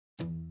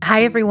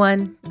Hi,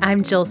 everyone.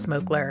 I'm Jill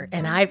Smokler,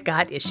 and I've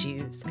got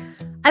issues.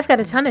 I've got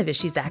a ton of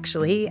issues,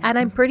 actually, and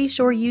I'm pretty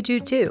sure you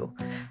do too.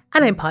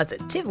 And I'm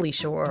positively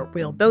sure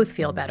we'll both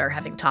feel better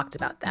having talked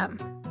about them.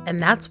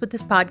 And that's what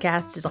this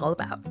podcast is all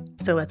about.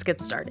 So let's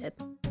get started.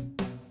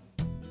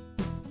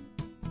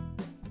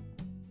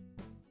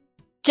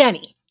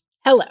 Jenny,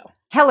 hello.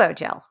 Hello,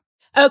 Jill.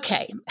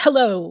 Okay.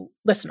 Hello,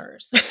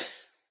 listeners.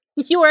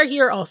 You are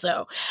here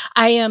also.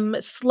 I am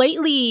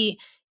slightly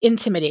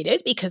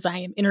intimidated because I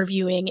am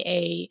interviewing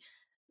a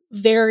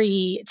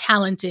very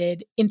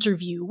talented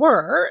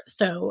interviewer.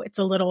 So it's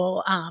a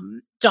little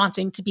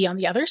daunting to be on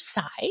the other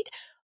side.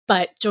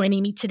 But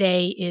joining me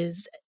today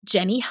is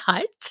Jenny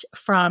Hutt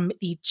from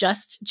the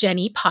Just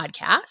Jenny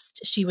podcast.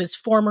 She was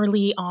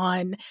formerly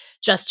on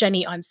Just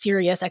Jenny on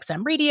Sirius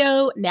XM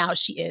radio. Now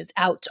she is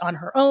out on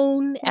her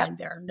own and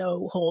there are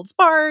no holds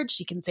barred.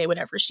 She can say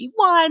whatever she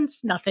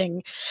wants,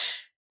 nothing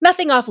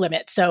off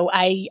limits. So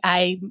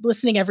I'm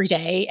listening every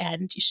day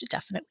and you should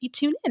definitely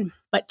tune in.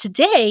 But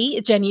today,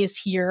 Jenny is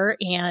here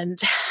and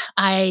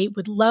I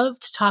would love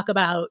to talk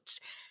about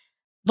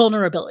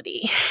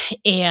vulnerability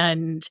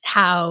and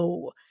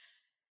how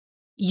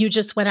you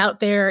just went out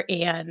there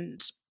and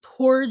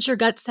poured your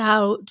guts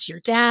out.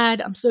 Your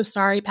dad, I'm so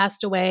sorry,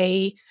 passed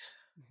away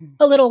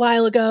a little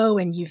while ago,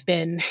 and you've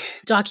been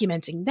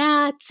documenting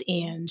that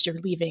and you're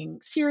leaving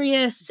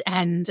Sirius.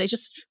 And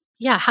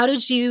how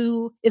did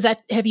you,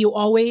 have you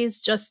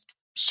always just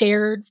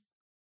shared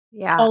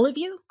all of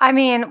you? I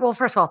mean, well,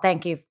 first of all,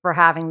 thank you for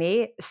having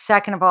me.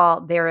 Second of all,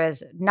 there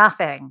is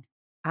nothing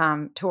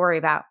to worry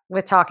about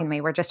with talking to me.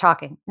 We're just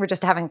talking. We're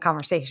just having a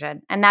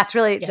conversation. And that's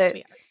really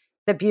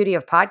the beauty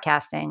of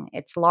podcasting.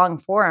 It's long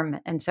form.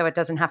 And so it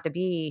doesn't have to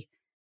be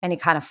any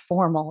kind of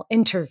formal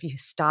interview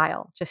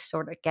style. Just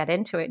sort of get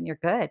into it and you're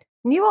good.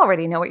 And you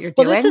already know what you're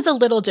doing. Well, this is a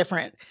little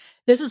different.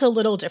 This is a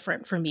little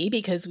different for me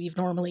because we've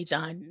normally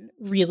done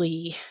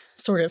really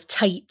sort of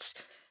tight,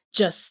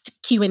 just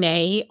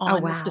Q&A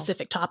on a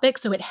specific topic.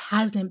 So it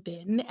hasn't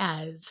been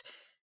as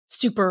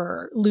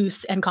super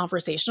loose and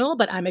conversational,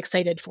 but I'm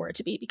excited for it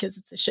to be because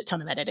it's a shit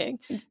ton of editing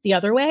the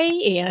other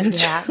way. And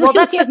well,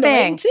 that's the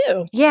thing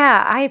too.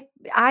 Yeah,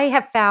 I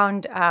have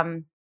found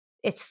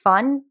it's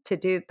fun to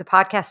do the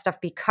podcast stuff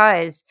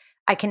because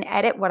I can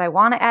edit what I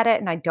want to edit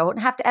and I don't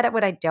have to edit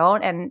what I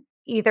don't. And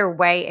either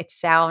way, it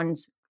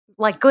sounds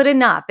like good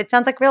enough. It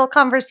sounds like real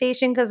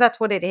conversation because that's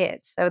what it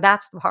is. So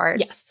that's the part.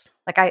 Yes.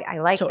 Like I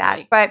like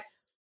that. But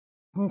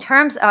in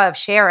terms of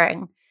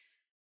sharing,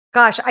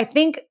 gosh, I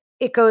think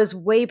it goes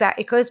way back.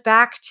 It goes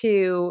back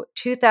to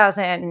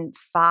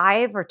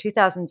 2005 or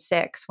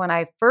 2006 when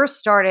I first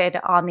started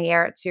on the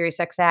air at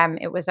SiriusXM.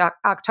 It was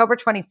October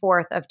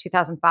 24th of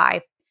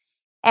 2005.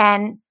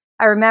 And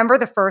I remember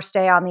the first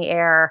day on the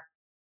air,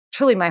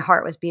 truly my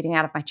heart was beating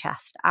out of my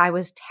chest. I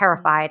was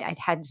terrified. I'd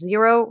had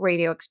zero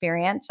radio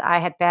experience.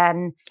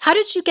 How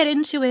did you get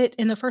into it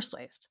in the first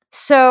place?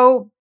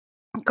 So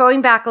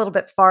going back a little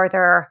bit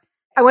farther,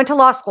 I went to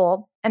law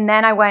school. And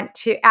then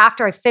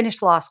after I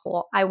finished law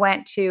school, I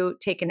went to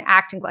take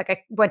I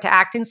went to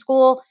acting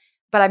school,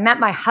 but I met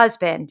my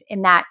husband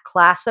in that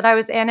class that I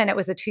was in, and it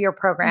was a 2-year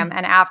program.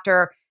 And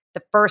after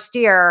the first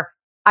year,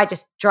 I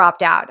just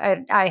dropped out.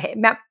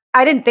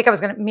 I didn't think I was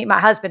going to meet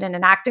my husband in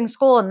an acting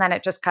school, and then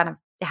it just kind of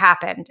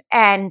happened.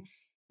 And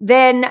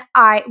then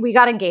we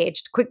got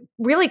engaged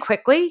really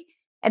quickly.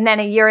 And then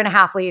a year and a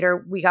half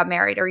later, we got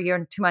married, or a year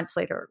and 2 months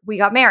later, we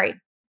got married.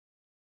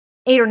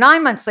 8 or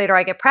 9 months later,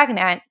 I get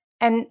pregnant.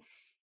 And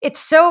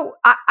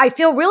I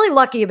feel really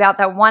lucky about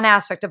that one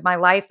aspect of my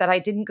life that I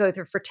didn't go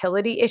through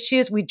fertility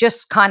issues. We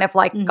just kind of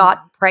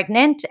got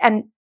pregnant.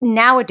 And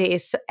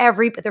nowadays,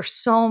 there's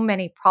so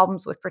many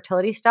problems with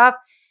fertility stuff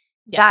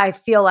that I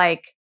feel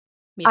like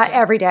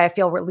every day I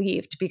feel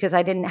relieved because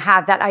I didn't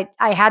have that.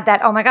 I had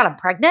that, oh my God, I'm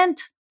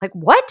pregnant? Like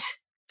what?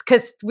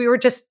 Because we were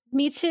just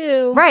me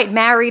too, right?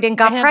 Married and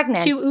got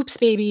pregnant. 2 oops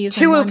babies,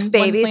 one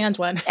planned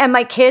one, and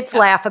my kids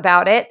laugh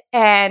about it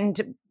and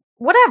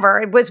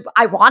whatever it was.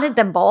 I wanted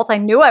them both. I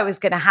knew I was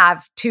going to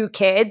have 2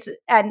 kids,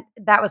 and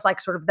that was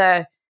like sort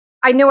of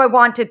I knew I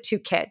wanted 2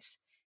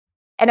 kids,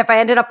 and if I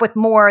ended up with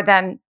more,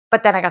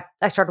 but then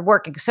I started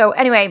working. So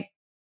anyway,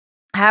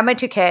 I had my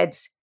 2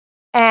 kids,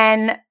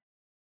 and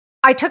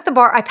I took the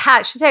bar. I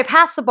passed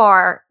the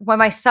bar when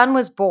my son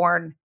was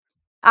born.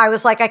 I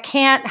was like, I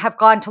can't have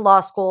gone to law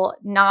school,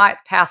 not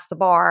pass the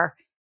bar.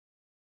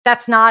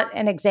 That's not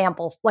an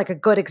example, like a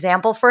good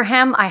example for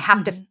him. I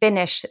have to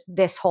finish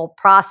this whole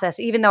process,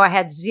 even though I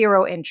had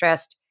zero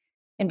interest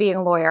in being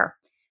a lawyer.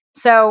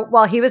 So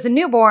while he was a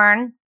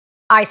newborn,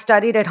 I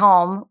studied at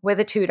home with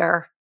a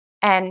tutor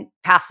and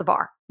passed the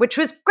bar, which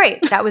was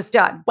great. That was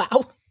done.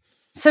 Wow.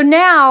 So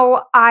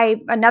now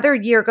another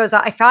year goes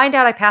on. I find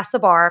out I passed the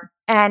bar.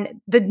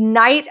 And the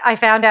night I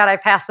found out I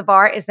passed the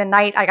bar is the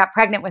night I got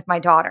pregnant with my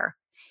daughter.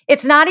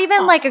 It's not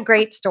even like a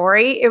great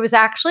story. It was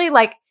actually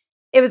like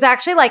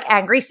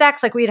angry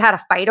sex. Like we'd had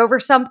a fight over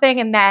something.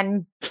 And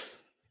then,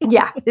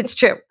 yeah, it's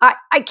true.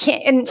 I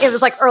can't. And it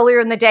was like earlier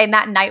in the day. And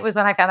that night was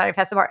when I found out I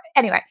passed the bar.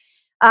 Anyway,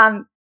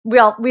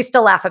 we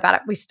still laugh about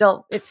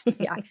it.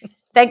 Yeah.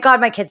 Thank God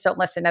my kids don't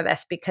listen to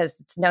this because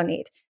it's no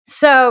need.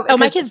 So,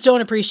 my kids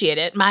don't appreciate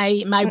it.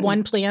 My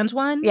one planned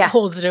one Yeah.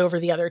 holds it over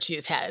the other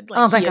two's head. Like,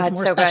 Oh my he is God,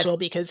 more so good. special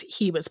because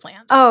he was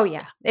planned. Oh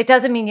yeah. It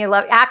doesn't mean you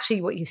love.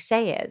 Actually, what you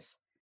say is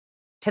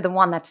to the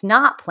one that's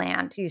not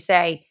planned, you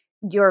say,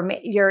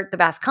 you're the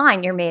best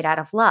kind. You're made out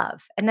of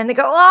love. And then they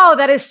go, oh,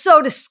 that is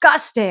so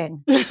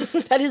disgusting.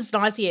 That is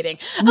nauseating.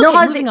 Okay,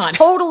 moving on.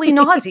 Totally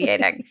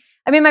nauseating.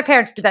 I mean, my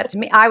parents did that to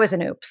me. I was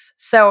an oops.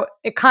 So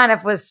it kind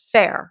of was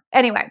fair.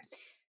 Anyway,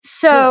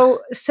 after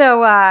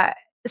I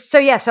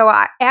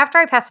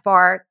passed the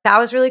bar, that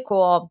was really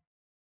cool.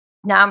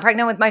 Now I'm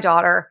pregnant with my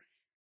daughter.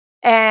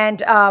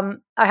 And I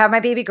have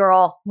my baby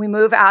girl. We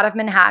move out of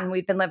Manhattan.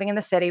 We've been living in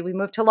the city. We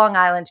moved to Long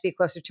Island to be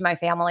closer to my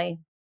family.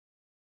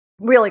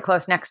 Really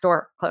close, next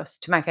door, close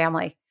to my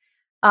family.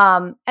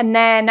 And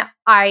then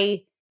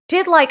I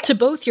did to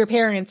both your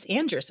parents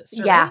and your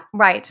sister. Yeah,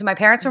 right. So my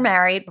parents were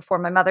married before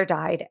my mother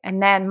died.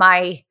 And then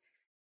my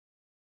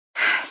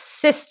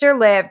sister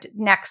lived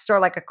next door,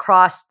 like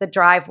across the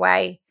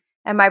driveway.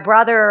 And my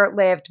brother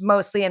lived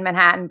mostly in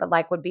Manhattan, but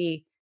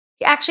he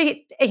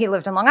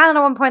lived in Long Island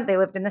at one point. They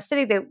lived in the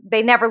city.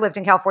 They never lived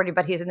in California,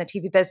 but he's in the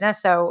TV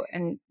business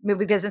and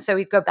movie business. So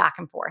we'd go back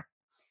and forth.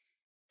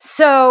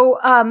 So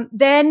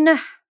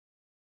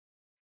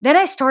then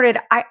I started,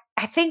 I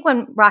think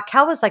when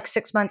Raquel was like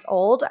 6 months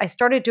old, I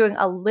started doing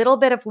a little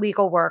bit of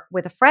legal work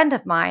with a friend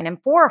of mine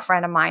and for a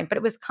friend of mine, but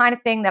it was kind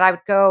of thing that I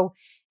would go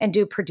and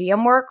do per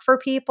diem work for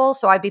people.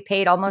 So I'd be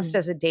paid almost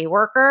as a day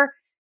worker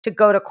to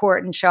go to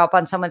court and show up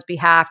on someone's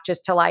behalf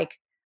just to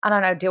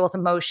deal with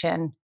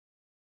emotion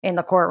in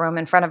the courtroom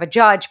in front of a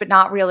judge, but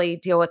not really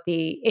deal with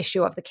the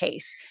issue of the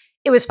case.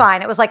 It was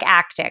fine. It was like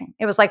acting.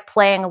 It was like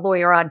playing a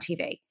lawyer on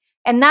TV.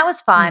 And that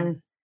was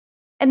fun.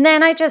 And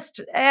then I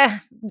just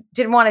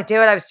didn't want to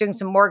do it. I was doing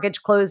some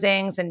mortgage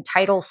closings and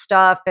title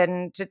stuff,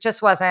 and it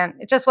just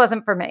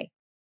wasn't for me.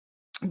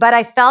 But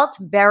I felt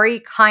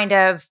kind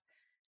of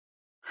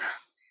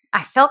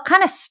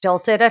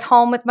stilted at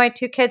home with my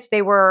two kids.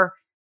 They were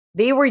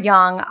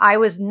young. I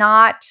was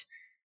not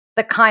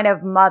the kind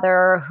of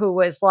mother who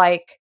was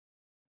like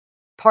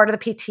part of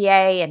the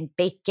PTA and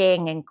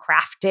baking and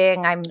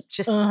crafting. I'm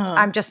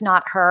just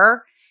not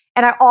her.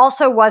 And I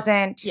also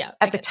wasn't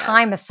at the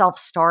time a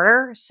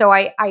self-starter. So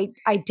I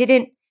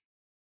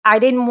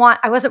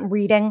wasn't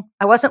reading.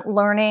 I wasn't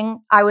learning.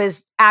 I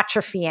was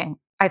atrophying.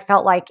 I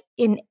felt like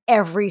in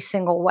every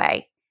single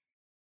way.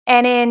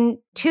 And in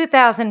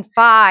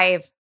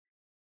 2005,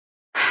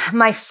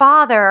 my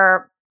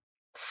father,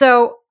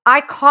 so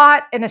I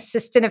caught an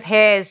assistant of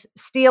his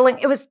stealing.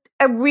 It was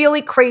a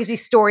really crazy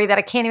story that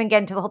I can't even get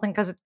into the whole thing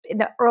because in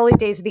the early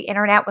days of the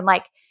internet when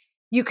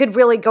you could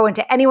really go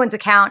into anyone's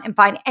account and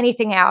find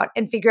anything out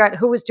and figure out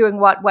who was doing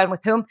what, when,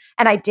 with whom.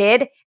 And I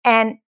did.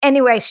 And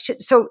anyway,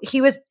 so he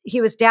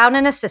was down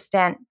an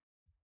assistant.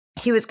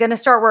 He was going to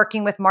start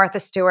working with Martha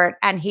Stewart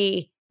and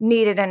he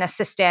needed an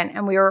assistant.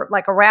 And we were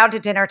like around a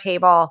dinner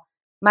table,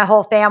 my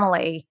whole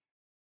family.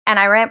 And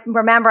I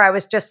remember I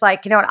was just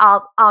like, you know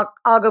what,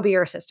 I'll go be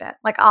your assistant.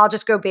 Like, I'll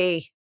just go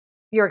be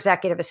your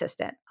executive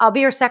assistant. I'll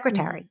be your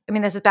secretary. I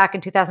mean, this is back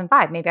in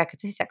 2005. Maybe I could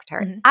say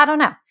secretary. I don't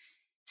know.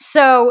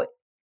 So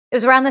it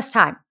was around this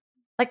time,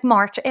 like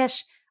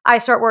March-ish. I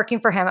start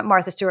working for him at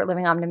Martha Stewart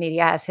Living Omni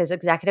Media as his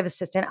executive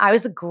assistant. I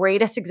was the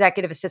greatest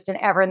executive assistant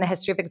ever in the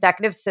history of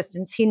executive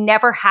assistants. He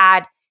never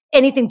had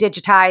anything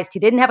digitized. He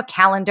didn't have a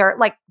calendar.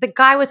 Like the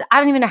guy was, I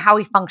don't even know how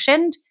he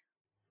functioned,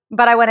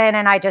 but I went in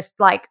and I just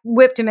like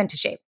whipped him into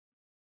shape.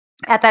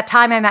 At that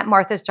time, I met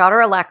Martha's daughter,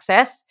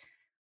 Alexis.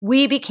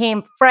 We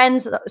became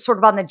friends sort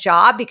of on the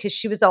job because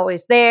she was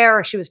always there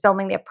or she was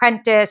filming The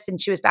Apprentice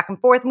and she was back and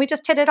forth and we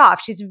just hit it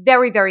off. She's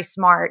very, very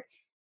smart,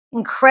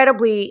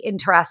 incredibly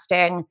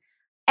interesting.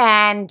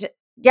 And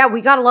yeah,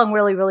 we got along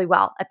really, really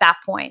well at that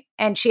point.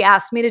 And she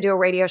asked me to do a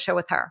radio show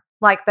with her.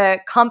 Like the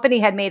company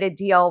had made a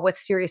deal with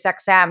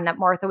SiriusXM that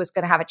Martha was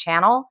going to have a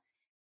channel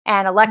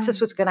and Alexis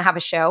was going to have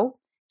a show.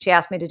 She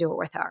asked me to do it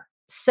with her.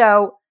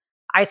 So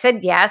I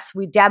said yes.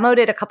 We demoed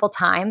it a couple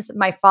times.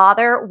 My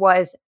father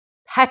was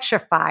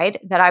petrified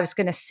that I was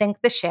going to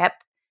sink the ship.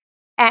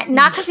 And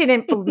not because he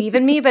didn't believe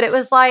in me, but it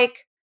was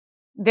like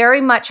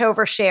very much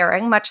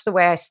oversharing, much the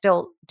way I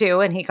still do.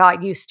 And he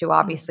got used to,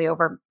 obviously,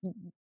 over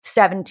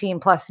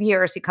 17 plus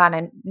years. He kind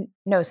of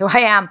knows who I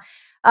am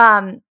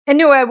and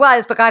knew who I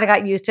was, but kind of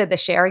got used to the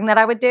sharing that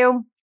I would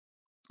do.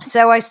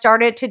 So I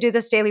started to do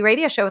this daily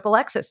radio show with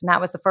Alexis. And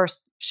that was the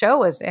first show,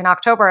 was in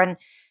October and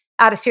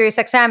out of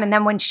SiriusXM. And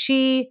then when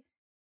she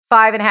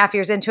 5.5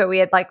 years into it, we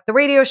had like the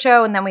radio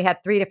show and then we had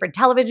 3 different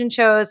television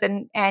shows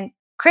and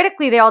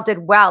critically they all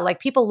did well. Like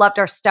people loved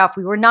our stuff.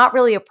 We were not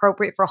really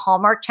appropriate for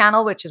Hallmark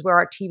Channel, which is where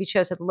our TV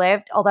shows had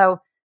lived.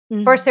 Although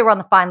first they were on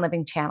the Fine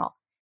Living Channel.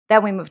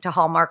 Then we moved to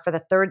Hallmark for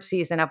the 3rd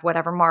season of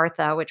Whatever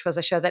Martha, which was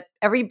a show that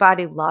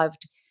everybody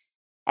loved.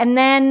 And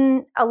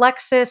then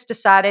Alexis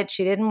decided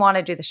she didn't want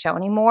to do the show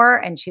anymore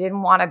and she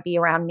didn't want to be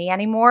around me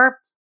anymore.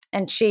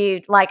 And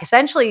she like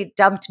essentially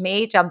dumped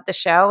the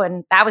show.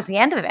 And that was the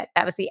end of it.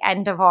 That was the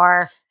end of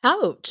our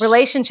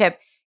relationship.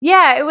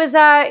 Yeah, it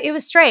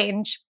was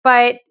strange,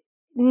 but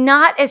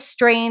not as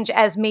strange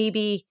as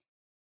maybe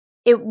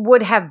it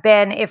would have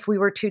been if we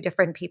were two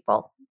different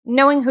people.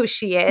 Knowing who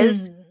she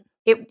is,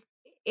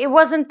 it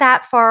wasn't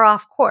that far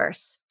off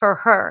course for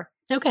her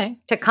Okay.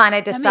 to kind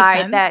of That makes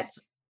decide that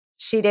sense.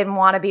 she didn't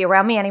want to be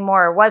around me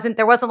anymore.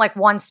 There wasn't like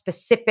one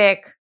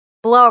specific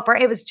blow up, or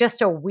it was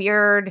just a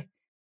weird,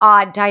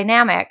 odd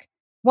dynamic.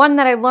 One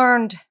that I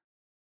learned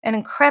an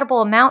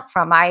incredible amount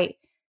from. I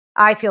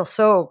feel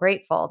so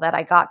grateful that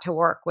I got to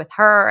work with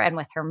her and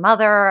with her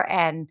mother,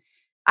 and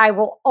I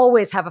will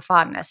always have a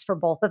fondness for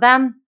both of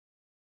them.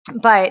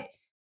 But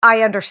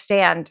I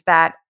understand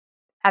that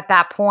at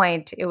that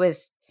point it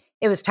was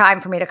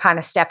time for me to kind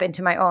of step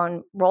into my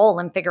own role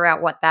and figure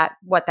out what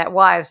that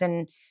was.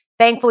 And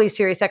thankfully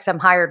SiriusXM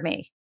hired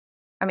me.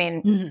 I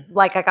mean,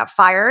 like I got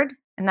fired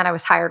and then I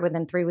was hired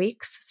within 3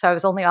 weeks. So I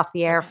was only off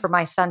the air for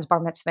my son's bar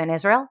mitzvah in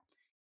Israel.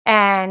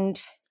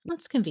 And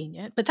that's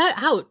convenient. But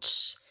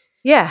ouch.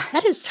 Yeah.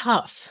 That is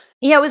tough.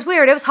 Yeah, it was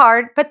weird. It was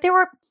hard, but I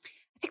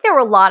think there were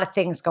a lot of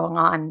things going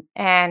on,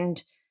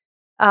 and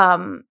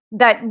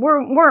that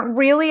weren't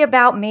really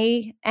about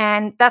me,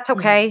 and that's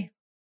okay.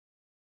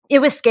 It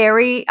was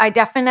scary. I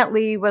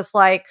definitely was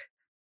like,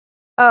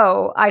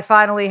 oh, I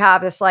finally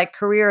have this like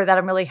career that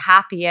I'm really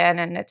happy in.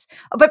 And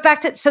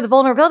but so the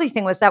vulnerability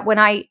thing was that when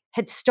I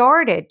had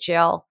started,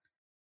 Jill,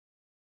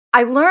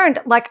 I learned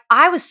like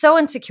I was so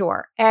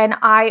insecure, and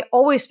I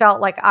always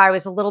felt like I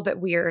was a little bit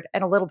weird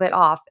and a little bit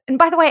off. And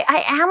by the way,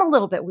 I am a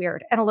little bit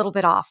weird and a little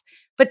bit off,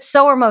 but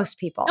so are most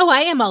people. Oh,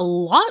 I am a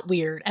lot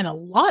weird and a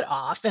lot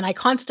off. And I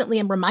constantly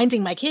am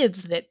reminding my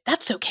kids that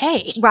that's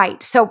okay.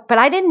 Right. So, but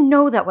I didn't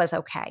know that was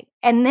okay.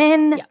 And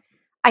then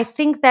I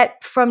think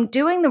that from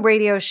doing the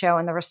radio show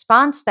and the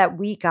response that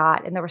we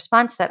got and the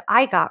response that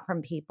I got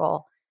from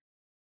people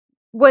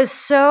was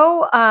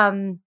so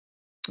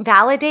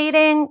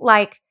validating.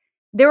 Like,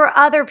 there were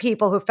other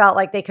people who felt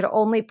like they could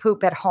only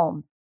poop at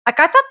home. Like,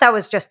 I thought that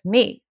was just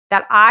me,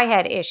 that I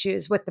had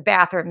issues with the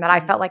bathroom, that I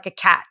felt like a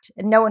cat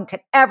and no one could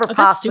ever possibly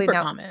know. That's super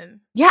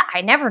common. Yeah,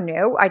 I never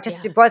knew. I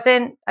just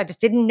I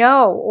just didn't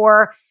know.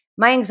 Or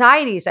my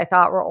anxieties, I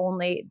thought,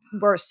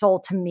 were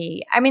sold to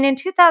me. I mean, in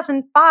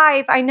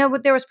 2005, I know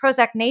there was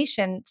Prozac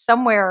Nation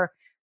somewhere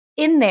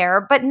in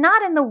there, but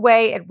not in the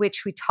way at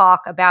which we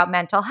talk about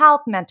mental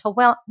health, mental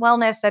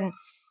wellness, and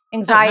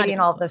anxiety and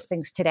all of those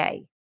things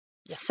today.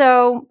 Yeah.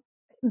 So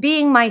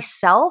being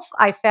myself,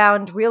 I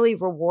found really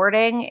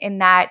rewarding in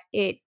that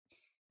it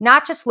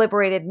not just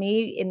liberated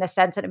me in the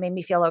sense that it made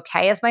me feel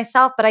okay as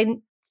myself, but I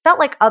felt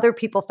like other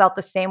people felt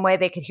the same way.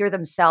 They could hear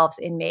themselves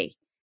in me.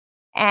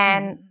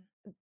 And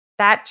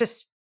that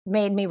just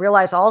made me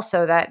realize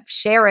also that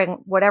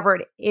sharing whatever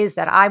it is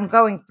that I'm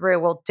going through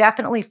will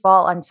definitely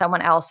fall on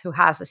someone else who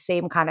has the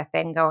same kind of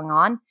thing going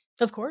on.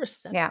 Of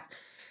course.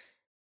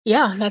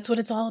 Yeah, that's what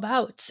it's all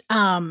about.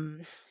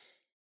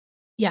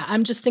 Yeah,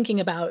 I'm just thinking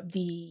about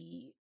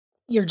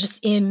you're just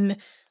in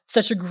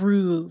such a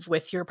groove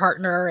with your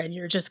partner and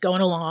you're just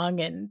going along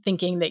and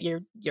thinking that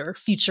your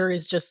future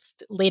is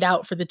just laid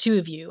out for the two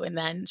of you, and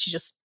then she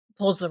just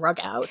pulls the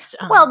rug out.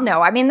 Well,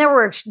 no, I mean,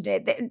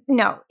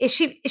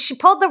 she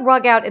pulled the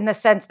rug out in the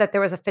sense that there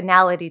was a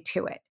finality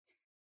to it.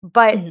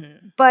 But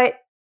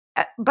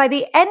by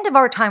the end of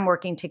our time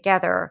working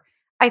together,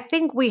 I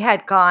think we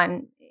had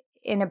gone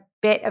in a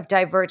bit of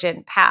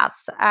divergent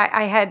paths.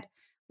 I had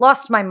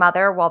lost my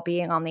mother while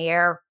being on the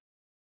air,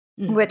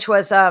 which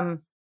was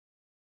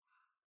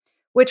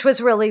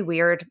really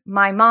weird.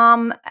 My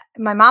mom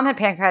had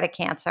pancreatic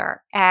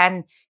cancer,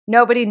 and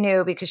nobody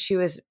knew because she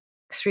was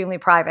extremely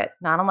private,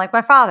 not unlike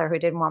my father, who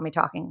didn't want me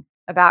talking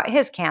about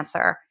his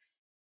cancer.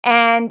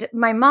 And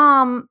my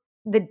mom,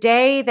 the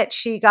day that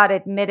she got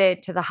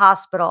admitted to the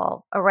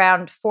hospital,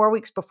 around 4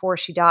 weeks before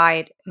she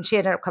died, and she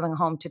ended up coming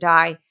home to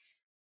die,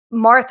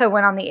 Martha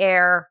went on the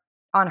air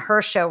on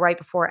her show right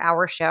before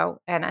our show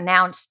and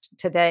announced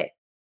to the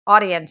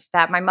audience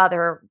that my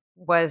mother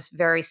was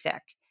very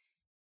sick.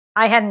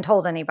 I hadn't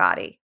told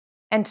anybody.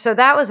 And so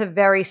that was a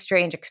very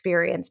strange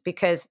experience,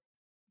 because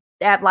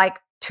at like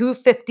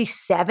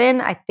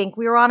 2:57, I think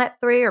we were on at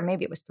 3, or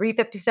maybe it was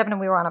 3:57 and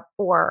we were on at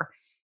 4.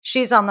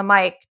 She's on the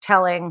mic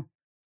telling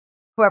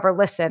whoever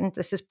listened,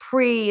 this is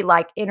pre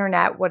like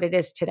internet, what it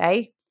is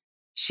today.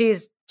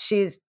 She's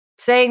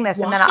saying this.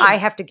 Why? And then I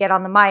have to get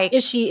on the mic.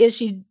 Is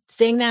she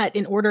saying that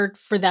in order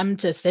for them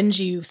to send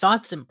you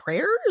thoughts and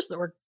prayers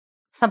or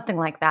something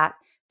like that?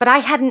 But I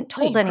hadn't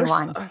told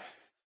anyone.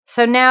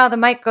 So now the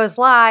mic goes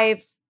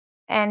live,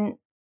 and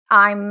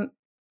I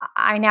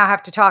now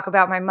have to talk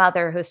about my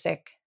mother who's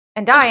sick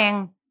and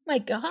dying. Oh, my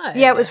God.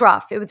 Yeah, it was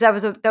rough.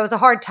 That was a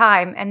hard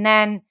time.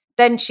 And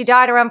then she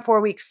died around 4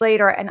 weeks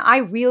later, and I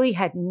really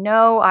had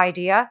no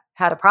idea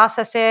how to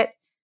process it.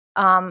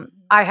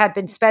 I had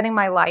been spending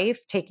my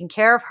life taking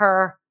care of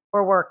her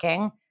or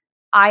working.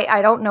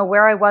 I don't know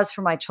where I was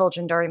for my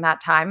children during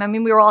that time. I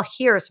mean, we were all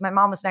here, so my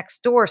mom was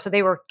next door, so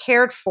they were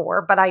cared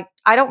for, but I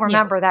don't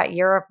remember that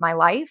year of my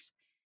life.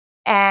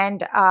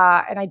 And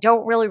I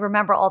don't really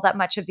remember all that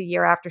much of the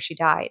year after she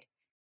died.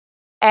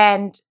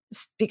 And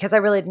because I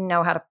really didn't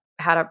know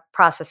how to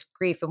process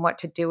grief and what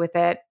to do with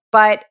it.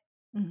 But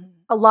Mhm.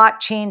 a lot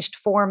changed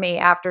for me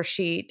after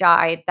she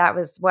died. That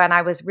was when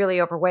I was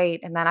really overweight.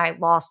 And then I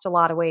lost a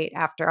lot of weight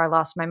after I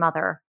lost my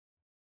mother.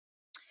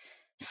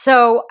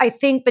 So I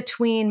think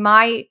between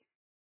my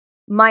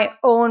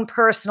own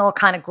personal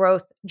kind of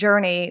growth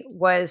journey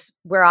was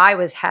where I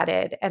was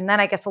headed. And then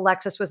I guess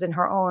Alexis was in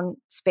her own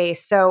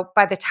space. So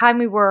by the time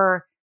we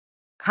were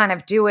kind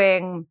of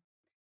doing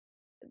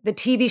the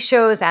TV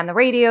shows and the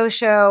radio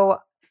show,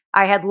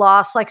 I had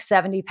lost like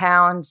 70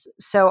 pounds.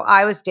 So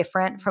I was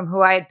different from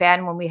who I had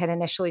been when we had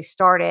initially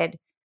started.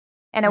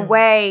 In a Mhm.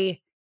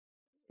 way,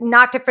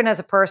 not different as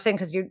a person,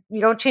 because you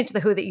don't change the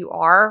who that you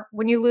are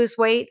when you lose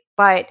weight,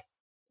 but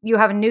you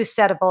have a new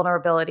set of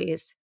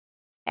vulnerabilities.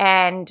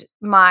 And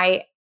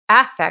my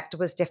affect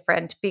was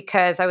different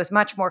because I was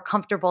much more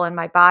comfortable in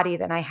my body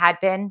than I had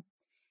been.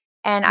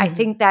 And I Mhm.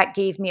 think that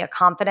gave me a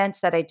confidence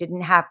that I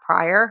didn't have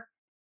prior,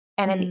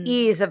 and an Mm.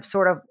 ease of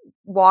sort of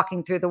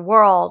walking through the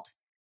world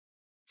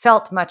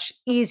felt much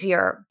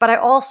easier. But I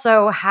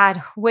also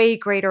had way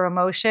greater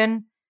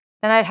emotion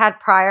than I'd had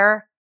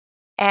prior.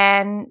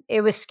 And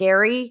it was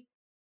scary.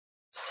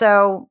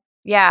 So,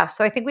 yeah.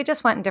 So I think we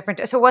just went in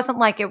different. So it wasn't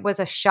like it was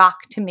a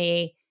shock to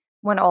me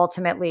when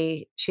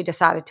ultimately she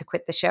decided to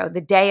quit the show. The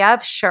day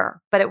of,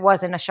 sure. But it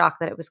wasn't a shock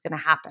that it was going to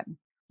happen.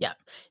 Yeah.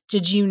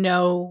 Did you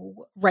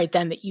know right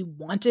then that you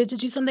wanted to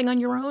do something on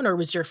your own, or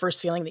was your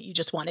first feeling that you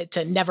just wanted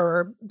to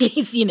never be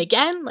seen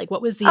again? Like,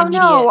 what was the Oh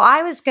no, immediate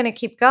I was going to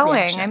keep going.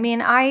 I reaction?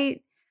 mean,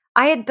 I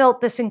had built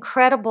this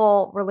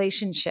incredible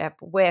relationship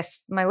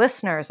with my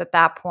listeners at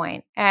that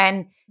point.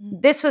 And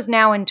Mm. this was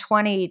now in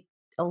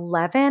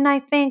 2011, I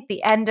think,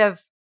 the end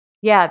of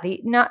yeah,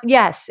 the no,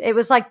 yes, it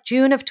was like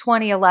June of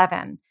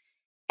 2011.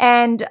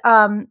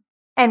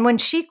 And when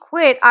she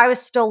quit, I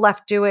was still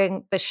left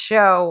doing the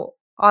show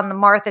on the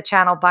Martha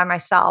channel by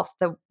myself,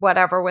 the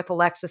whatever with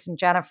Alexis and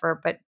Jennifer,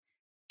 but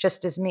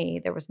just as me.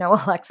 There was no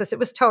Alexis. It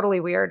was totally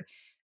weird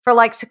for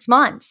like 6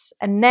 months.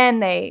 And then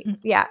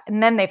Mm.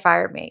 and then they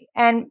fired me.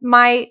 And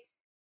my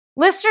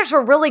listeners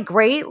were really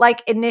great.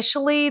 Like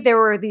initially there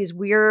were these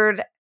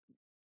weird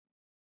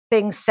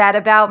things said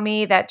about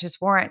me that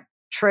just weren't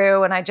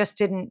true, and I just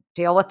didn't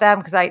deal with them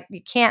because I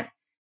you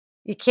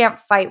can't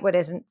fight what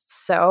isn't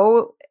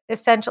so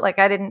essential. Like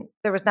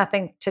there was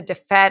nothing to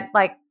defend.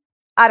 Like,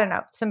 I don't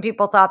know. Some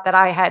people thought that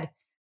I had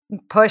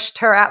pushed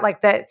her out.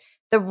 Like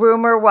the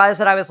rumor was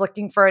that I was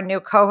looking for a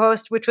new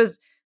co-host, which was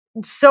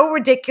so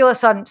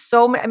ridiculous on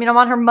so many. I mean, I'm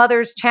on her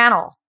mother's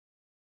channel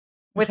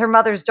with her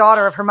mother's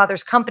daughter of her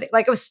mother's company.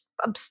 Like it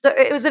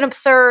was an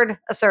absurd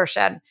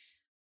assertion.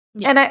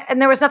 Yeah. And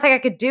there was nothing I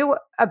could do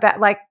about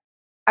like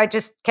I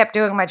just kept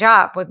doing my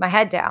job with my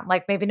head down.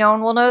 Like maybe no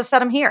one will notice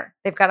that I'm here.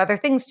 They've got other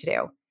things to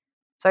do.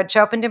 So I'd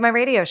show up and do my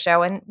radio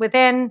show. And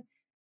within,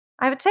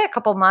 I would say a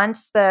couple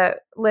months, the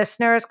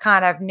listeners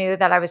kind of knew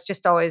that I was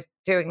just always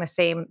doing the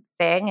same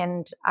thing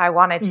and I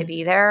wanted to Mm.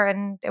 be there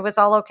and it was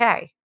all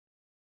okay.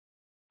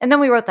 And then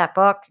we wrote that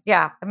book.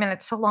 Yeah. I mean,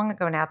 it's so long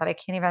ago now that I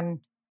can't even,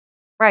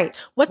 right.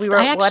 We I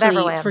wrote Whatever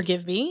actually, Land.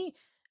 forgive me,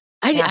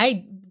 Yeah.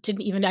 I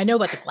didn't even I know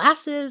about the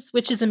glasses,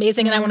 which is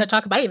amazing, and I wanna Mm,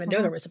 talk about I didn't even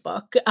know there mhm. was a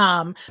book.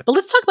 But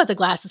let's talk about the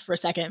glasses for a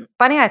second.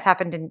 Funny Eyes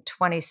happened in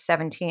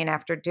 2017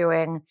 after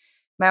doing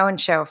my own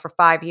show for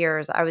 5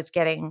 years. I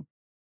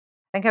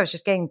think I was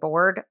just getting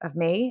bored of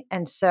me.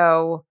 And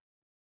so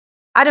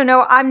I don't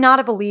know. I'm not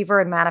a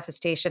believer in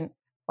manifestation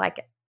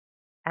like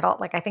at all.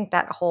 Like I think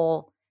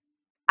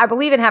I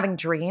believe in having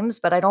dreams,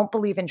 but I don't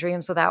believe in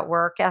dreams without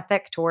work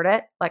ethic toward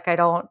it. Like I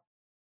don't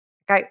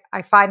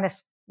I find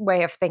this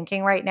way of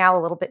thinking right now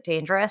a little bit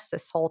dangerous.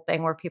 This whole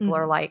thing where people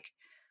are Mhm. like,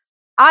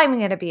 I'm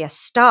going to be a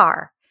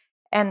star.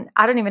 And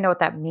I don't even know what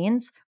that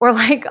means. Or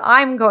like,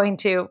 I'm going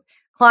to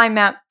climb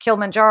Mount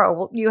Kilimanjaro.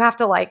 Well, you have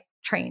to like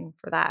train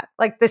for that.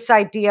 Like this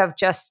idea of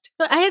just,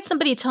 But I had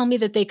somebody tell me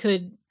that they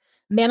could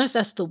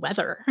manifest the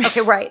weather.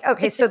 okay, right.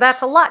 Okay. So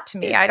that's a lot to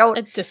me. I There's don't,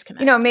 a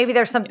disconnect. maybe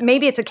Yeah.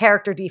 maybe it's a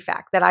character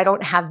defect that I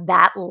don't have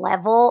that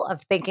level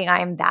of thinking I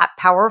am that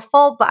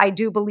powerful. But I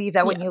do believe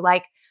that when Yeah. you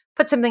like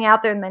put something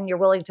out there and then you're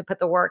willing to put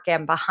the work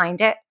in behind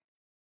it,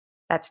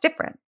 that's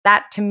different.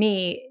 That to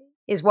me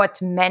is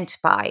what's meant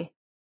by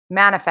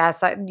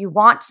manifest. You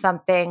want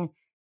something,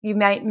 you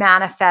might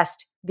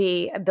manifest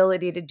the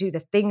ability to do the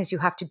things you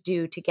have to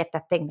do to get the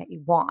thing that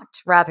you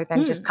want rather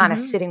than just Mm, kind of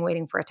mhm, sitting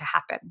waiting for it to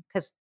happen.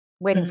 Because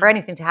waiting for mhm,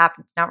 anything to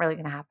happen, it's not really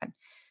going to happen,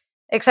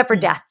 except for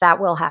mhm, death. That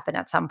will happen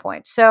at some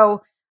point.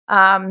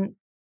 Um,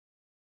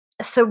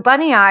 so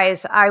Bunny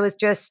Eyes, I was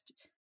just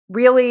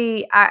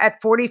really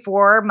at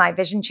 44, my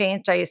vision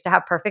changed. I used to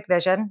have perfect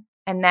vision.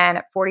 And then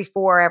at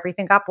 44,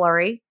 everything got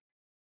blurry.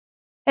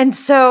 And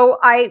so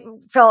I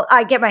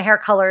get my hair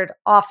colored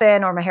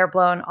often or my hair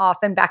blown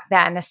often back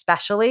then,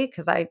 especially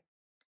because I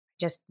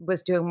just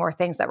was doing more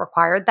things that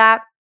required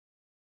that.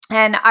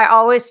 And I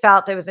always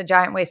felt it was a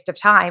giant waste of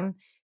time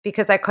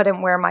because I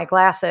couldn't wear my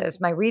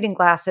glasses, my reading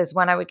glasses,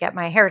 when I would get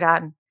my hair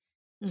done.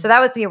 So that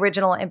mhm. was the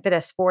original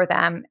impetus for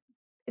them.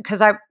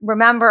 Because I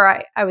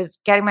remember I was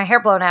getting my hair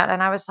blown out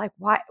and I was like,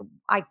 why?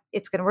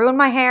 It's going to ruin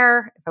my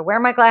hair if I wear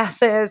my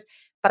glasses,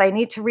 but I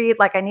need to read,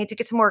 like, I need to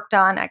get some work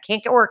done. I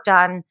can't get work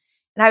done.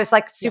 And I was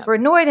like Yeah. super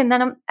annoyed. And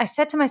then I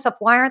said to myself,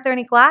 why aren't there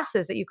any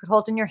glasses that you could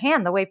hold in your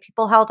hand the way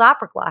people held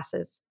opera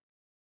glasses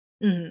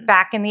Mhm.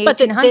 back in the But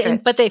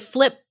 1800s? they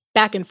flip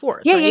back and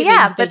forth, Yeah, right?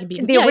 yeah. They But can be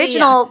the yeah, yeah,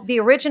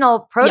 yeah.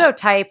 original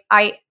prototype,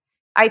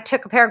 I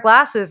took a pair of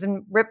glasses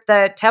and ripped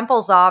the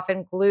temples off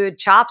and glued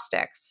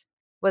chopsticks.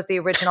 Was the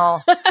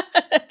original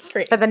That's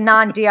great. for the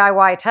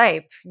non-DIY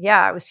type.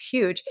 Yeah, it was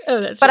huge.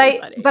 Oh, that's But really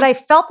I funny.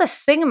 felt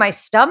this thing in my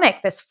stomach,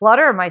 this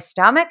flutter in my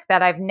stomach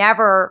that I've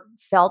never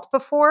felt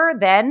before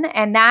then.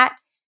 And that,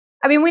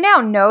 I mean, we now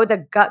know the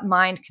gut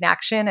mind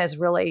connection is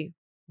really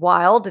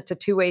wild. It's a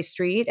two-way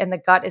street, and the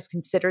gut is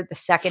considered the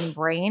second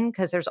brain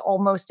because there's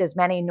almost as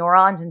many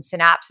neurons and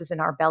synapses in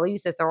our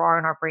bellies as there are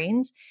in our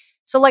brains.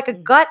 So, like a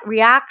Mhm. gut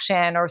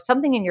reaction or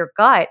something in your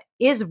gut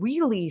is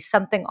really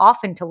something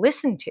often to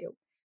listen to.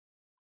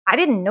 I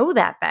didn't know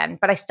that then,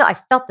 but I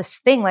felt this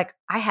thing like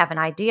I have an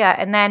idea.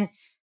 And then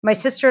my Mhm.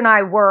 sister and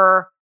I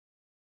were,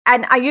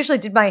 and I usually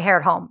did my hair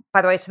at home,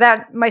 by the way. So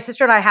that my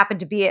sister and I happened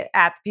to be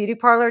at the beauty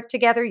parlor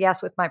together,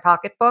 yes, with my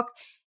pocketbook.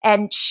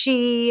 And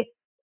she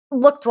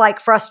looked like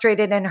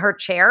frustrated in her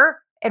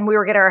chair. And we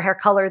were getting our hair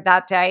colored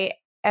that day.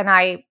 And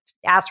I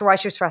asked her why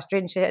she was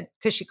frustrated. And she said,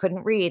 because she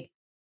couldn't read,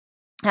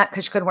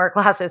 because she couldn't wear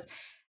glasses.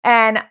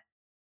 And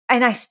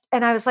and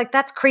I was like,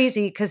 that's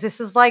crazy because this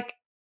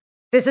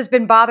has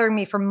been bothering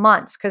me for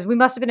months because we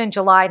must have been in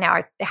July now.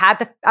 I had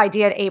the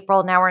idea in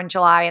April. Now we're in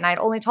July. And I'd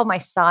only told my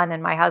son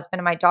and my husband,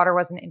 and my daughter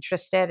wasn't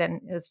interested.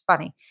 And it was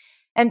funny.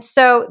 And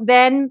so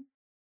then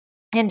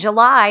in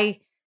July,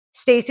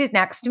 Stacy's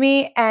next to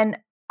me and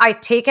I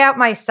take out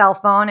my cell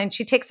phone and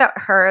she takes out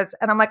hers.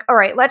 And I'm like, all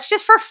right, let's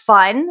just for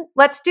fun,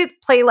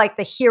 play like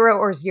the Hero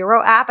or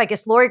Zero app. I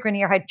guess Lori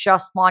Grenier had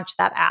just launched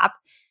that app.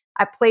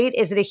 I played,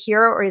 is it a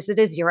hero or is it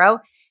a zero?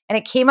 And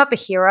it came up a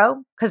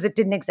hero because it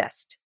didn't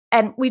exist.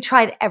 And we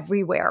tried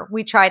everywhere.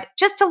 We tried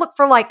just to look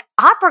for like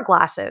opera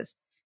glasses.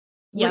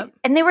 Yep.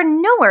 And they were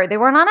nowhere. They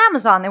weren't on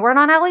Amazon. They weren't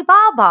on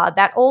Alibaba,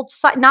 that old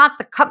site, not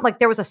like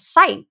there was a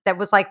site that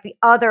was like the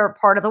other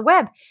part of the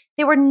web.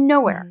 They were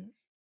nowhere. Mhm.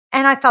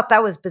 And I thought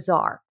that was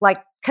bizarre.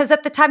 Like, because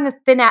at the time the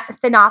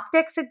thin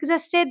optics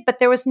existed, but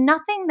there was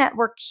nothing that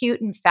were cute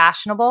and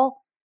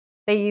fashionable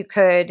that you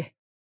could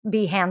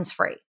be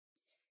hands-free.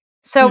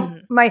 So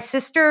Mhm. my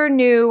sister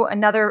knew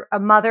a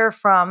mother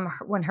from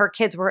when her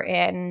kids were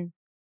in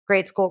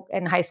grade school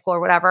and high school or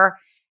whatever.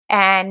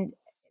 And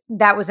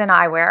that was in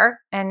eyewear.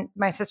 And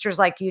my sister's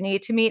like, you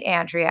need to meet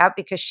Andrea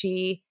because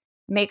she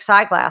makes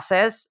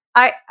eyeglasses.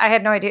 I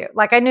had no idea.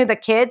 Like I knew the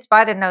kids, but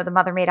I didn't know the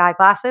mother made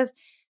eyeglasses.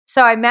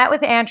 So I met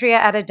with Andrea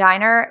at a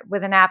diner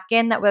with a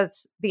napkin that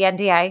was the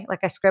NDA. Like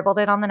I scribbled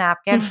it on the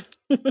napkin.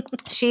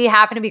 She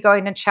happened to be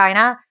going to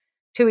China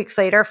 2 weeks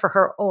later for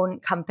her own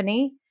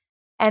company.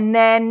 And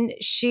then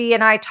she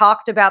and I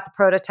talked about the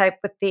prototype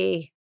with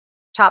the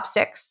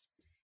chopsticks.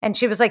 And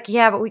she was like,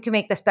 yeah, but we can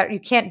make this better. You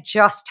can't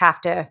just have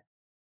to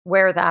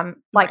wear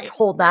them, like Right.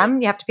 hold Right.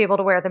 them. You have to be able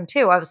to wear them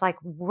too. I was like,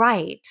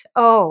 right.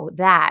 Oh,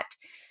 that.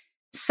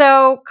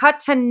 So cut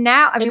to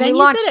now. I And mean, we then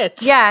you did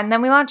launched, it. yeah. And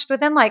then we launched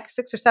within like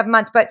 6 or 7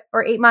 months,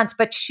 or 8 months.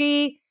 But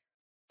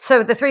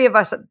so the three of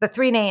us, the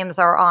three names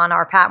are on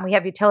our patent. We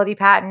have utility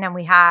patent and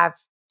we have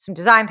some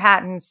design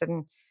patents,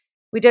 and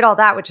we did all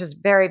that, which is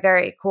very,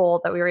 very cool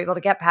that we were able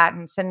to get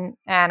patents.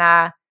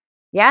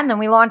 Yeah, and then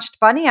we launched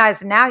bunny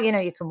eyes, and now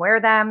you can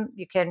wear them.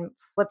 You can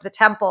flip the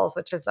temples,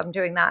 which is I'm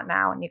doing that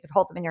now, and you can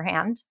hold them in your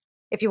hand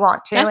if you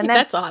want to. I And think then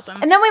that's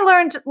awesome. and then we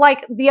learned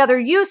like the other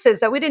uses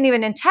that we didn't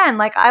even intend.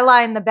 Like I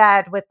lie in the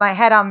bed with my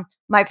head on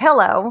my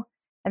pillow,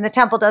 and the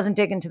temple doesn't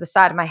dig into the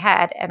side of my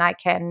head, and I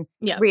can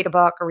Yep. read a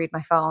book or read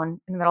my phone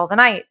in the middle of the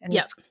night, and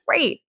Yep. it's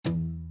great.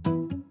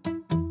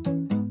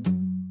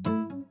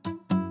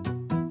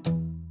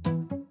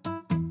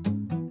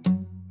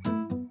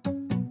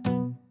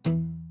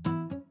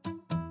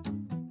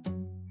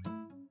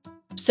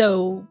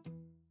 So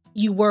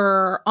you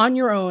were on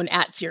your own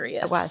at It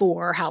Sirius was.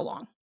 for how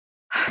long?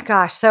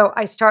 Gosh, so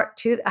I start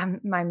to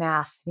my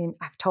math.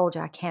 I've told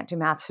you I can't do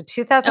math. So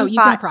Oh, you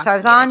can 2005. So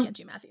approximate. I can't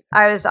do math either.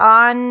 I was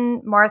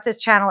on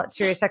Martha's channel at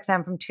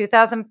SiriusXM from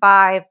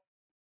 2005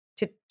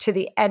 to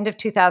the end of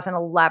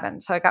 2011.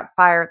 So I got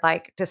fired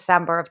like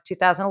December of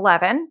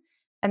 2011,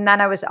 and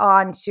then I was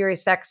on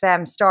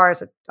SiriusXM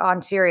Stars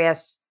on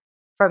Sirius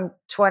from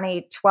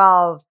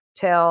 2012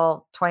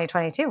 till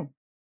 2022.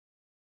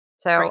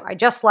 So Right. I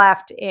just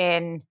left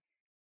in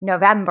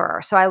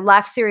November. So I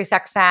left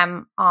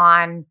SiriusXM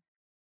on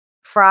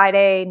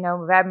Friday,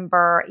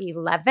 November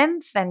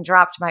 11th, and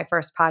dropped my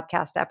first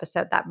podcast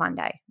episode that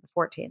Monday, the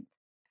 14th.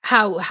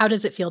 How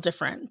does it feel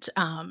different?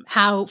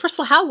 How first of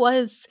all, how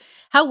was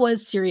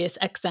Sirius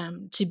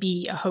XM to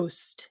be a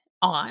host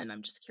on?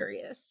 I'm just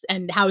curious.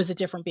 And how is it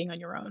different being on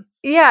your own?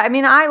 Yeah, I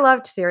mean, I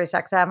loved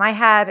SiriusXM. I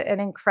had an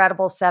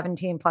incredible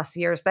 17 plus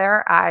years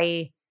there.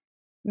 I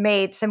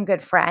made some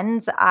good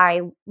friends.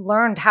 I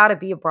learned how to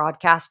be a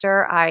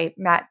broadcaster. I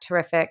met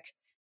terrific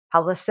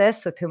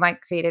publicists with whom I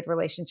created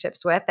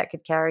relationships with that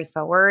could carry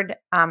forward.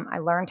 I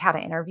learned how to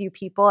interview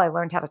people. I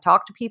learned how to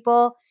talk to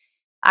people.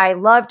 I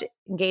loved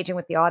engaging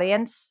with the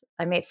audience.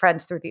 I made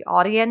friends through the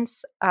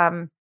audience.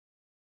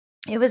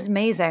 it was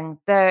amazing.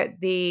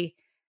 The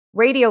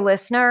radio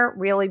listener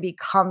really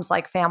becomes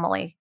like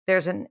family.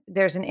 There's an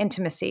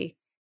intimacy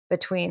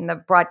between the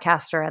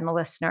broadcaster and the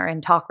listener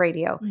in talk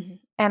radio. Mm-hmm.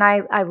 And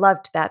I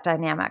loved that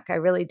dynamic. I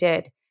really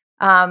did.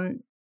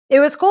 It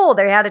was cool.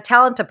 They had a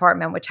talent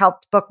department, which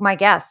helped book my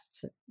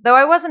guests, though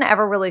I wasn't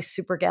ever really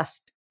super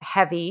guest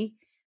heavy.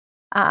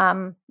 I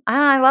don't know,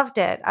 I loved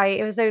it.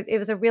 It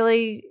was a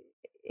really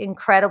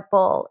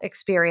incredible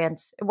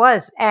experience. It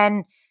was.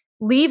 And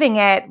leaving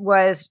it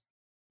was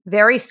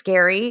very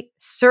scary,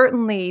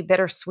 certainly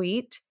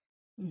bittersweet.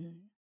 Mm-hmm.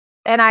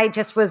 And I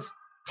just was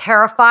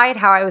terrified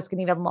how I was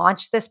going to even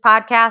launch this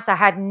podcast. I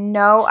had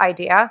no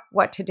idea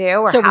what to do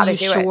or how to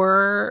do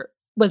it.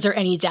 Was there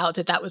any doubt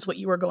that that was what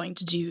you were going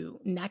to do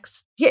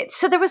next? Yeah,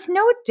 so there was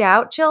no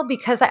doubt, Jill,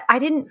 because I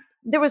didn't,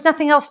 there was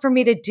nothing else for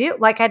me to do.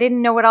 Like I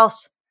didn't know what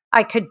else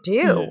I could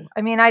do. Mm-hmm.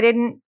 I mean,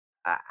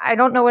 I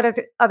don't know what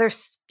other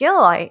skill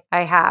I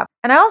have.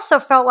 And I also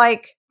felt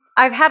like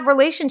I've had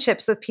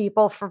relationships with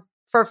people for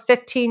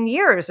 15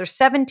 years or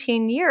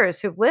 17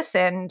 years who've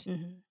listened.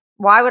 Mm-hmm.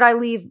 Why would I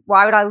leave?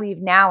 Why would I leave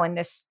now in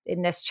this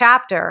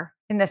chapter,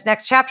 in this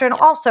next chapter? And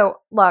also,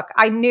 look,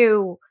 I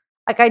knew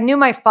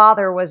my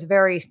father was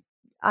very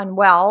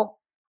unwell.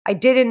 I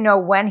didn't know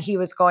when he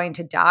was going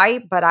to die,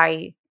 but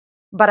I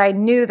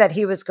knew that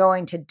he was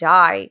going to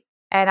die.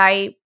 And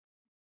I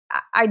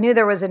knew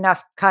there was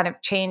enough kind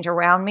of change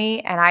around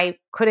me, and I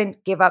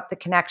couldn't give up the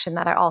connection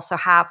that I also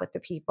have with the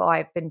people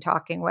I've been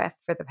talking with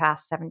for the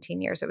past 17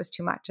 years. It was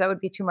too much. That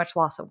would be too much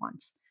loss at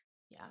once.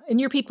 Yeah.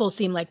 And your people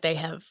seem like they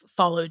have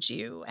followed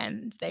you,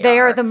 and they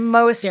are the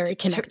most very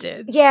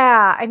connected.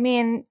 Yeah. I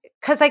mean,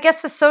 because I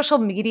guess the social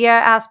media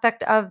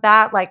aspect of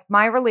that, like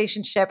my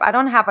relationship, I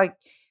don't have a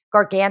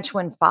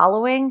gargantuan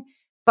following,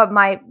 but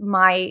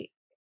my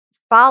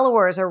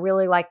followers are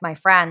really like my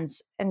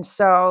friends. And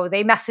so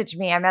they message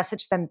me, I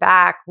message them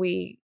back.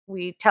 We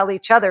tell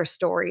each other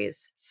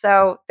stories.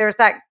 So there's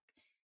that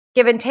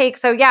give and take.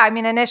 So yeah, I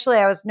mean, initially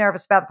I was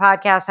nervous about the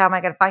podcast. How am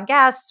I going to find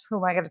guests? Who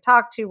am I going to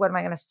talk to? What am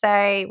I going to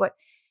say? What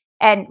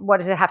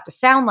does it have to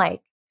sound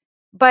like?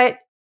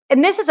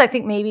 And this is, I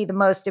think, maybe the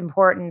most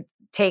important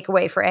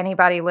takeaway for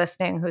anybody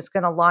listening who's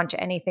going to launch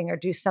anything or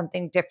do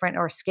something different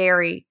or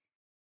scary.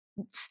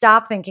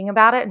 Stop thinking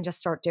about it and just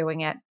start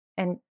doing it.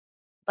 And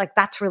like,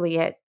 that's really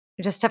it.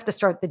 You just have to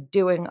start the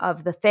doing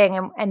of the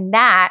thing. And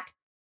that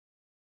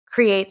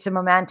creates a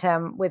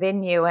momentum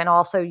within you. And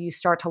also you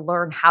start to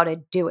learn how to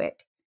do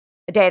it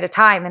a day at a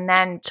time. And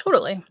then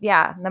Totally.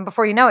 Yeah. And then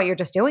before you know it, you're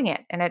just doing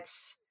it. And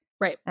it's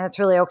right. And it's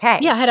really okay.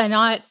 Yeah. Had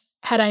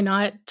I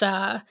not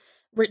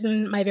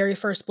written my very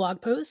first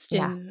blog post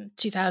in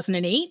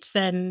 2008,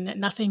 then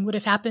nothing would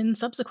have happened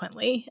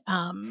subsequently.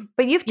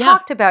 But you've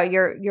talked about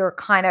your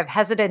kind of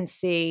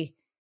hesitancy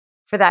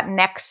for that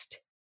next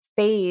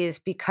phase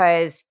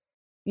because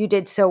you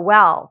did so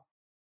well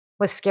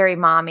with Scary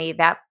Mommy,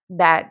 that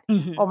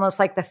mm-hmm. almost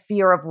like the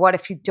fear of what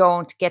if you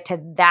don't get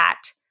to that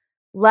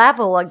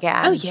level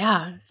again. Oh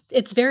yeah.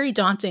 It's very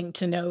daunting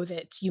to know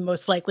that you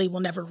most likely will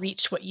never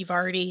reach what you've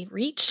already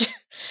reached.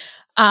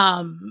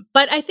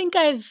 But I think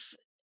I've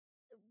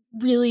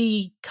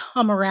really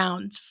come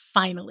around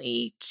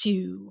finally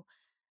to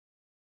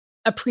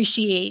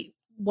appreciate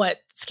what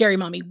Scary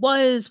Mommy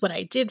was, what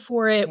I did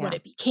for it, what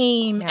it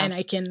became, and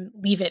I can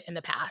leave it in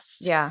the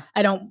past. Yeah.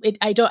 I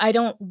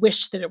don't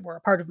wish that it were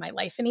a part of my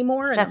life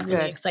anymore. And That's I'm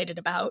really good. excited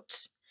about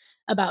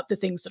the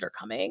things that are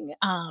coming.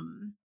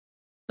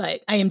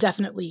 But I am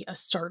definitely a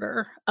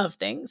starter of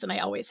things, and I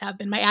always have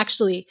been.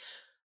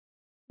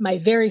 My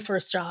very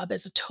first job,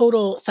 as a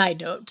total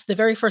side note, the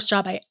very first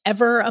job I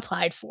ever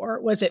applied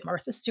for was at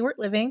Martha Stewart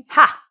Living.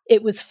 Ha!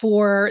 It was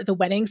for the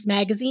Weddings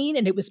magazine,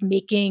 and it was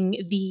making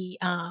the,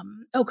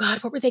 oh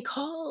God, what were they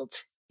called?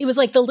 It was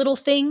like the little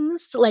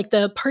things, like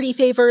the party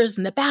favors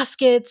and the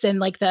baskets and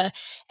like the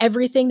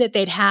everything that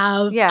they'd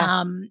have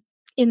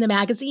in the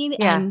magazine.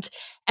 Yeah. And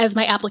as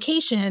my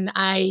application,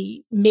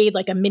 I made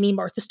like a mini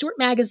Martha Stewart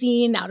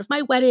magazine out of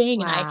my wedding.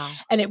 Wow.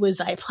 And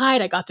I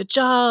applied, I got the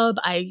job.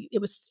 I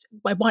was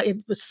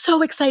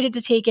so excited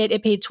to take it.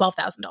 It paid $12,000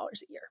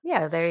 a year.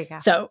 Yeah, there you go.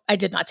 So I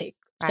did not take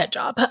said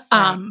job.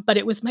 But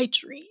it was my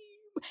dream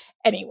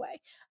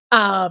anyway.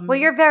 Well,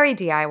 you're very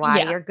DIY.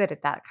 Yeah. You're good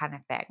at that kind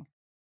of thing.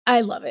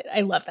 I love it.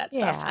 I love that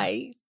stuff. Yeah.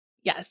 I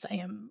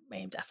am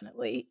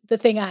definitely the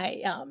thing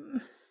I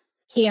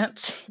can't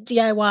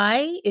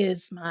DIY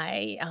is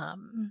my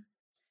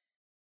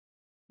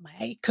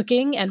my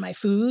cooking and my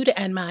food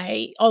and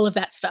my all of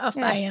that stuff.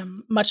 Yeah. I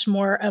am much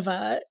more of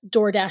a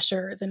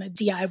DoorDasher than a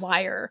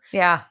DIYer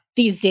Yeah.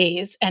 these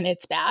days, and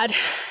it's bad.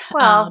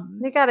 Well,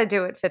 you got to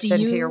do it fits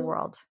into your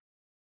world.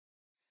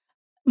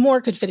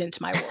 More could fit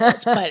into my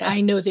world, but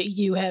I know that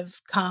you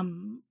have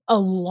come a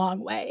long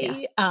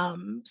way. Yeah.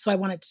 So I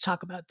wanted to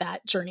talk about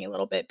that journey a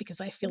little bit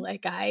because I feel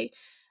like I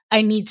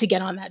need to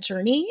get on that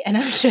journey, and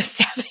I'm just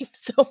having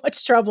so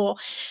much trouble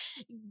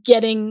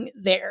getting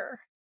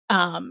there.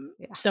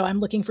 So I'm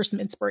looking for some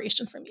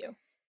inspiration from you.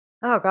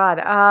 Oh God.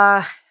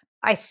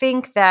 I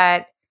think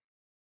that,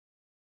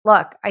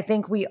 look, I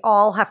think we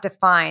all have to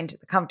find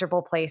the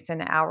comfortable place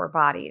in our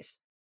bodies.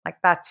 Like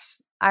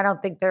I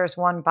don't think there's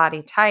one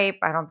body type.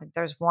 I don't think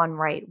there's one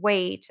right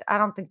weight. I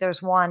don't think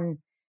there's one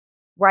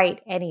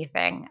right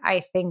anything. I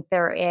think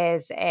there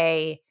is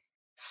a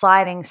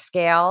sliding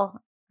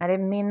scale. I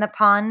didn't mean the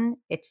pun.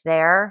 It's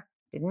there.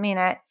 Didn't mean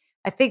it.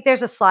 I think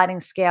there's a sliding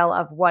scale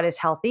of what is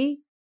healthy.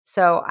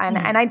 So,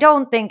 and I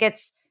don't think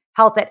it's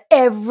health at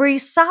every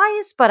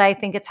size, but I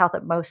think it's health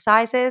at most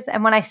sizes.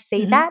 And when I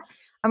say that,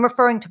 I'm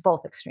referring to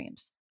both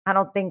extremes. I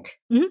don't think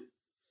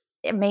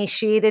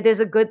emaciated is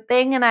a good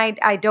thing. And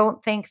I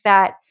don't think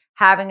that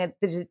having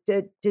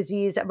the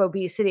disease of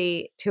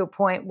obesity to a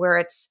point where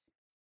it's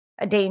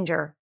a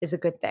danger is a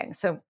good thing.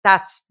 So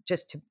that's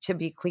just to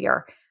be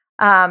clear.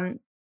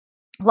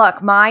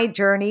 Look, my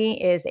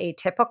journey is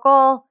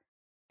atypical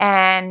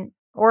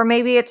or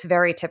maybe it's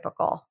very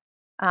typical.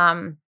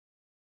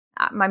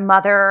 My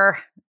mother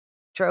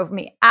drove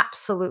me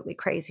absolutely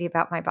crazy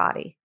about my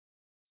body,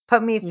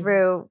 put me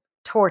through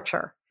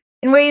torture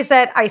in ways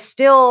that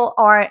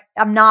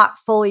I'm not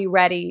fully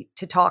ready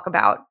to talk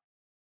about.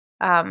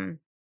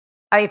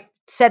 I've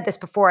said this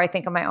before, I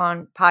think, on my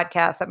own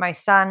podcast, that my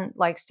son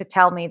likes to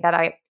tell me that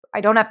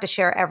I don't have to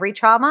share every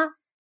trauma.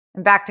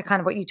 And back to kind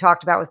of what you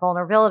talked about with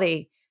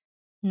vulnerability,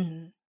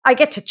 I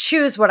get to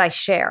choose what I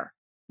share.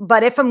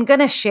 But if I'm going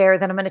to share,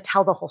 then I'm going to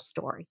tell the whole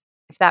story,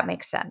 if that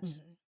makes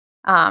sense.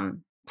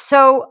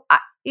 So,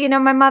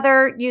 my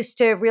mother used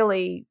to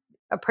really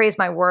appraise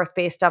my worth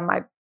based on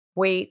my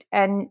weight.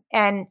 And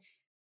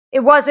it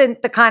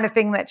wasn't the kind of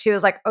thing that she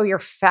was like, oh, you're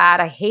fat,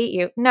 I hate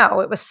you.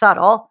 No, it was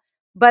subtle.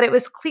 But it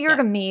was clear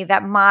to me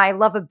that my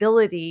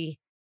lovability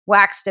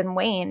waxed and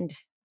waned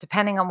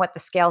depending on what the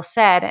scale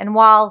said. And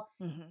while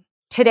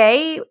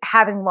today,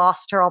 having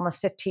lost her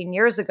almost 15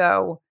 years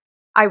ago,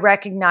 I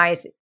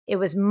recognize it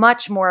was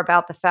much more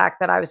about the fact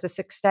that I was this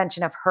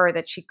extension of her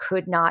that she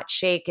could not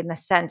shake, in the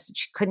sense that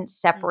she couldn't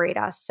separate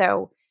us.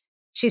 So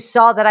she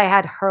saw that I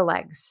had her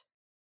legs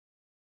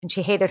and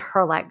she hated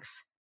her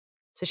legs.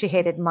 So she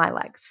hated my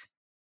legs.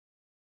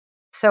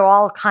 So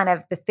all kind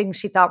of the things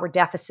she thought were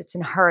deficits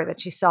in her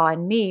that she saw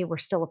in me were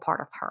still a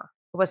part of her.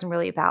 It wasn't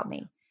really about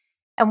me.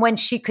 And when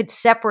she could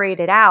separate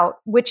it out,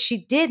 which she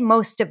did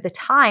most of the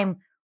time,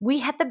 we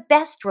had the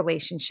best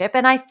relationship.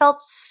 And I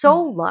felt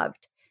so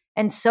loved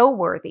and so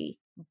worthy.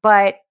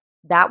 But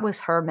that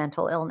was her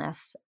mental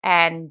illness.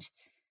 And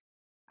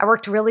I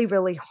worked really,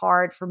 really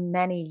hard for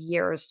many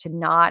years to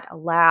not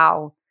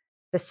allow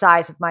the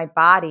size of my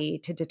body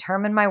to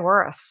determine my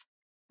worth.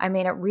 I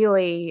mean, it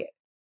really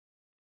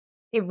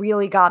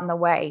got in the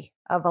way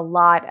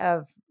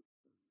of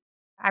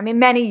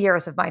many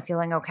years of my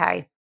feeling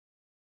okay.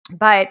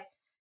 But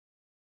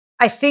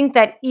I think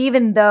that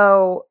even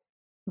though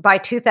by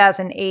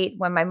 2008,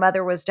 when my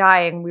mother was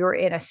dying, we were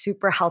in a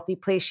super healthy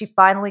place, she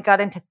finally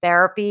got into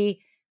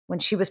therapy when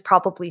she was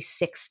probably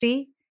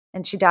 60,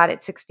 and she died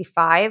at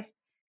 65.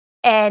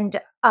 And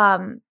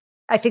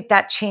I think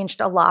that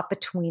changed a lot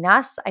between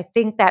us. I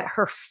think that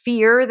her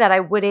fear that I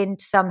wouldn't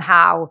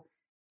somehow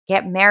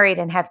get married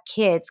and have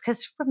kids,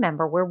 because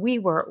remember where we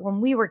were when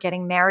we were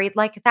getting married,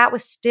 like that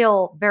was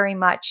still very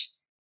much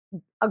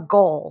a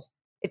goal.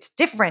 It's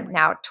different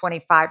now,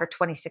 25 or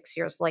 26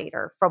 years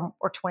later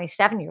or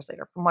 27 years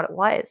later from what it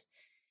was.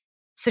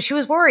 So she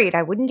was worried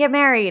I wouldn't get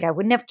married, I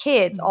wouldn't have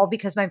kids, all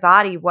because my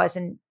body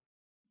wasn't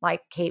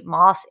like Kate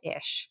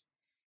Moss-ish.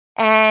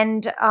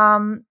 And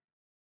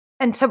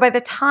so by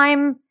the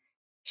time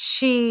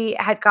she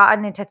had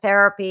gotten into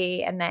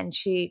therapy and then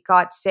she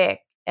got sick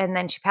and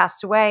then she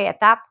passed away, at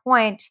that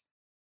point,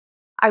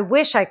 I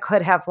wish I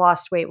could have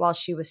lost weight while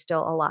she was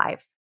still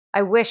alive.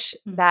 I wish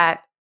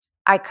that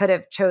I could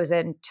have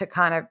chosen to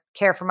kind of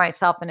care for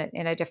myself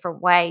in a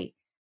different way.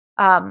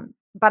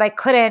 But I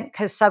couldn't,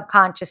 because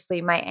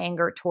subconsciously my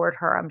anger toward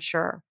her, I'm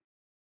sure,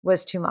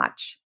 was too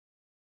much.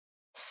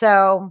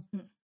 So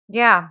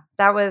yeah,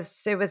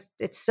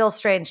 it's still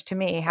strange to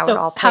me how it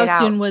all played out.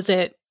 How soon was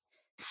it?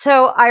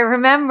 So I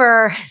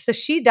remember,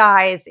 she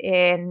dies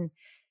in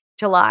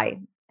July.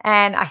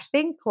 And I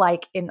think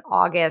like in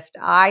August,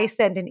 I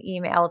sent an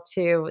email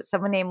to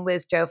someone named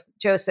Liz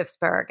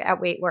Josephsberg at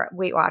Weight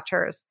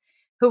Watchers,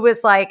 who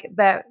was like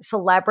the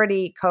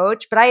celebrity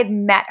coach, but I had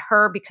met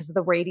her because of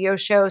the radio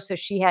show. So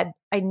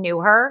I knew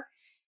her.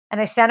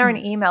 And I sent her an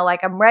email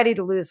like, I'm ready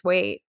to lose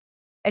weight.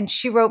 And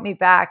she wrote me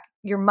back,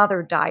 your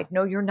mother died.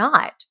 No, you're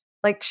not.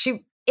 Like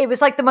it was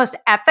like the most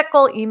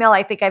ethical email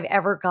I think I've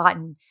ever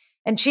gotten.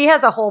 And she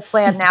has a whole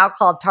plan now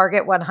called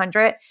Target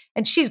 100,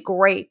 and she's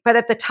great. But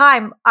at the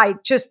time, I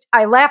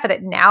laugh at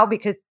it now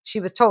because she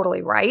was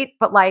totally right.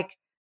 But like,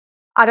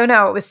 I don't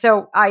know.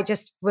 I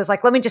just was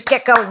like, let me just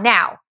get going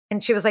now.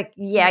 And she was like,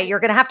 yeah,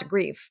 you're going to have to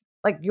grieve.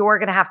 Like, you're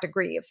going to have to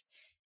grieve.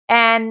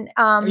 And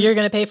you're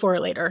going to pay for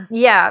it later.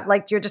 Yeah.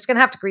 Like, you're just going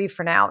to have to grieve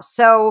for now.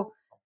 So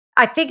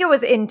I think it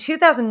was in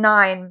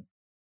 2009.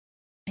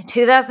 In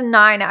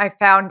 2009, I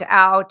found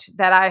out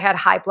that I had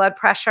high blood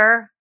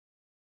pressure.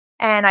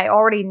 And I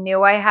already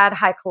knew I had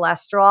high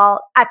cholesterol.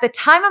 At the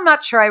time, I'm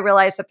not sure I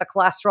realized that the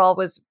cholesterol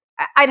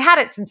I'd had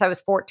it since I was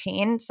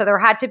 14. So there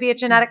had to be a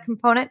genetic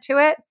component to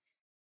it.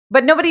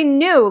 But nobody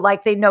knew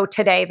like they know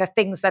today, the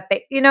things that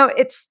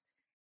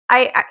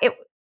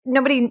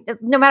no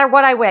matter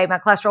what I weigh, my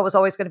cholesterol was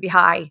always going to be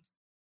high,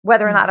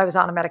 whether or not I was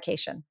on a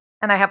medication.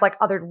 And I have like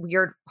other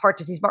weird heart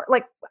disease,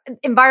 like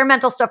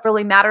environmental stuff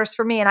really matters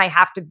for me. And I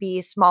have to be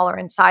smaller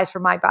in size for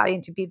my body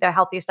and to be the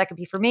healthiest I could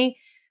be for me.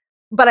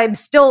 But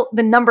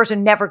the numbers are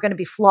never going to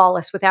be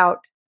flawless without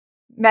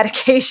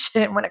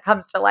medication when it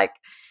comes to like,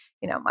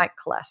 my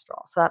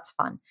cholesterol. So that's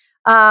fun.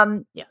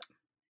 Yeah.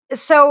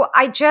 So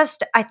I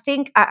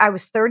think I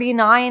was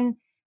 39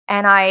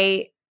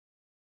 and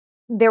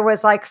there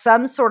was like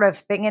some sort of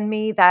thing in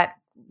me that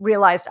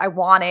realized I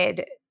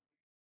wanted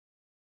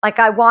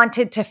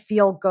to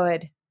feel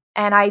good.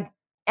 And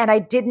I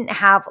didn't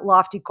have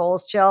lofty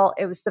goals, Jill.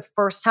 It was the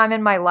first time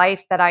in my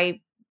life that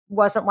I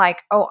wasn't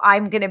like, oh,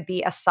 I'm going to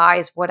be a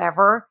size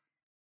whatever.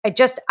 I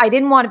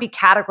didn't want to be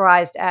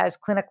categorized as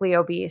clinically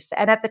obese.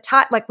 And at the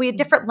time, like we had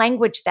different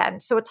language then.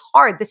 So it's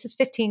hard. This is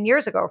 15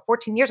 years ago or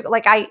 14 years ago.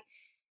 Like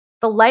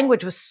the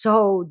language was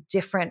so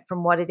different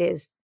from what it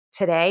is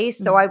today.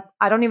 So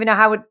I don't even know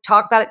how I would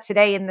talk about it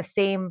today in the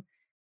same,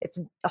 it's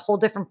a whole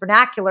different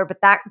vernacular.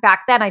 But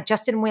back then I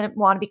just didn't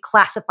want to be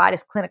classified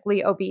as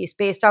clinically obese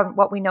based on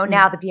what we know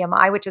now, the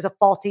BMI, which is a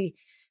faulty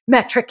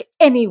metric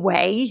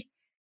anyway.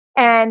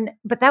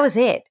 But that was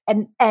it.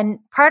 And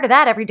prior to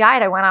that, every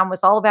diet I went on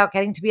was all about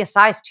getting to be a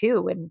size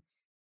 2 and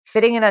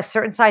fitting in a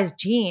certain size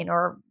jean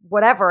or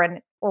whatever,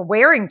 or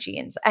wearing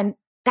jeans. And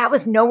that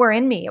was nowhere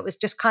in me. It was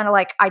just kind of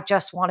like, I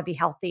just want to be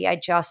healthy. I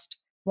just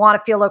want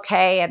to feel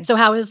okay. And so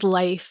how is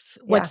life?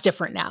 What's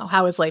different now?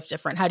 How is life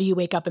different? How do you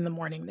wake up in the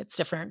morning that's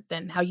different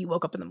than how you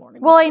woke up in the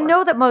morning? Well, before? I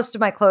know that most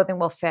of my clothing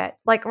will fit.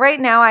 Like right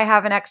now I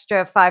have an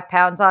extra 5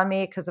 pounds on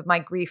me because of my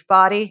grief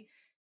body.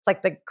 It's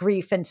like the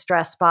grief and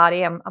stress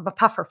body. I'm a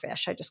puffer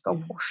fish. I just go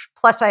whoosh.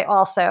 Plus I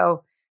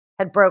also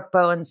had broke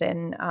bones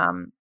in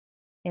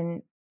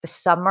the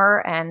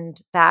summer,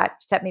 and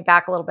that set me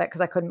back a little bit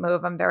because I couldn't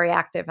move. I'm very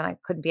active and I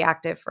couldn't be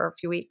active for a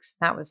few weeks.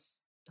 That was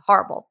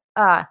horrible.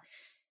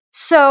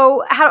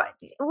 So I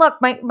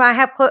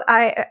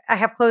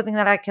have clothing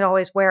that I can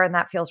always wear, and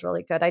that feels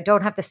really good. I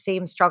don't have the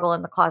same struggle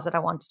in the closet I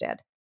once did.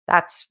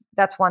 That's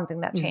one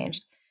thing that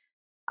changed.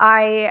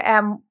 I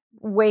am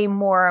way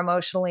more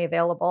emotionally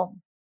available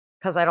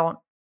because I don't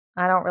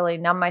really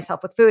numb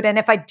myself with food. And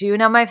if I do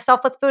numb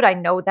myself with food, I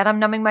know that I'm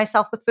numbing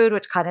myself with food,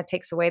 which kind of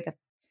takes away the,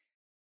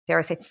 dare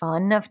I say,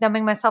 fun of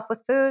numbing myself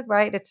with food,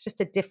 right? It's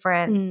just a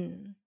different.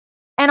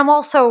 And I'm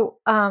also,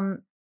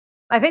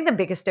 I think the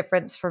biggest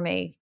difference for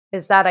me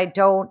is that I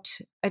don't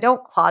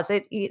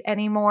closet eat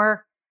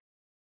anymore,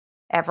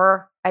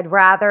 ever. I'd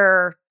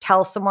rather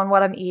tell someone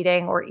what I'm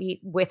eating or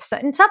eat with.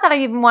 It's not that I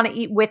even want to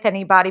eat with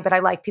anybody, but I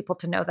like people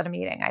to know that I'm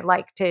eating.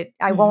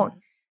 I won't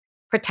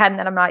pretend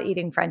that I'm not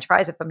eating French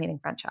fries if I'm eating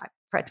French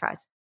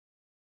fries.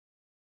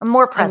 I'm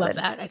more present.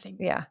 I love that. I think.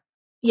 Yeah.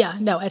 Yeah.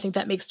 No, I think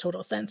that makes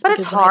total sense. But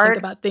because it's when hard. I think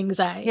about things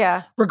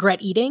I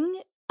regret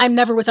eating, I'm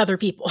never with other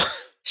people.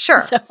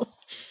 Sure.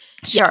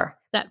 Sure.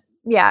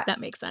 That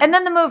makes sense. And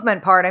then the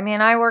movement part. I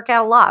mean, I work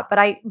out a lot, but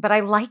I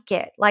like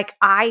it. Like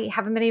I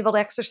haven't been able to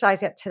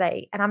exercise yet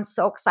today, and I'm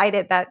so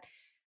excited that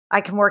I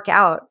can work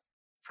out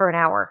for an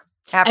hour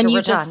after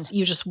we're done.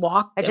 You just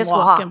walk. I just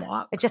walk walk and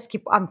walk.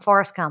 I'm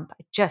Forrest Gump.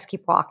 I just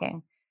keep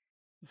walking.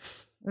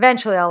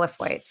 Eventually I'll lift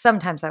weights.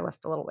 Sometimes I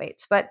lift a little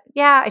weights, but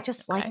yeah, I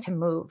just like to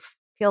move.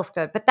 Feels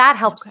good. But that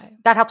helps.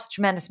 That helps a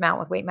tremendous amount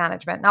with weight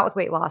management, not with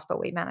weight loss, but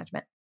weight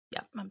management.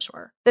 Yeah, I'm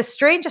sure. The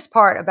strangest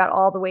part about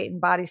all the weight and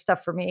body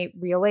stuff for me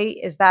really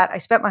is that I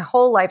spent my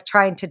whole life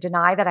trying to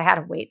deny that I had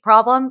a weight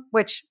problem,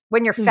 which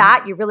when you're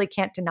fat, you really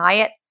can't deny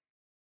it.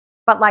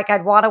 But like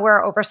I'd want to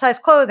wear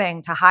oversized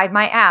clothing to hide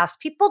my ass.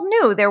 People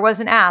knew there was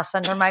an ass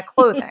under my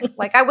clothing.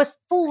 Like I was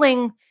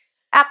fooling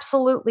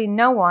absolutely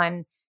no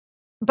one.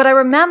 But I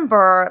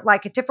remember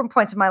like at different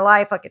points in my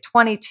life, like at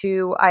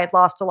 22, I had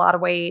lost a lot of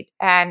weight,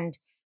 and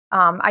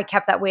I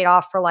kept that weight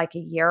off for like a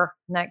year,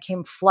 and then it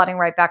came flooding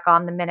right back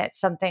on the minute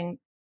something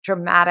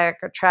dramatic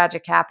or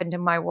tragic happened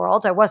in my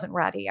world. I wasn't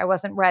ready. I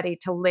wasn't ready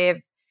to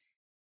live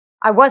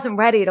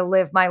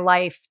my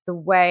life the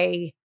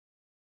way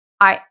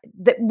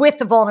with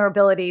the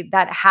vulnerability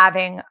that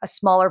having a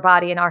smaller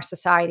body in our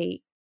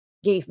society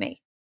gave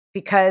me,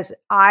 because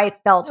I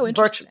felt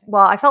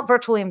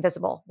virtually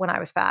invisible when I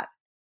was fat.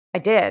 I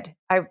did.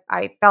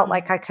 I felt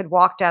like I could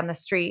walk down the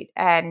street,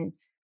 and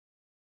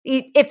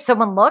if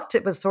someone looked,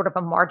 it was sort of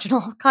a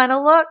marginal kind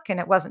of look, and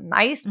it wasn't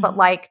nice, but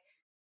like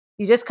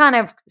you just kind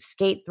of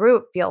skate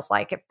through,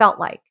 it felt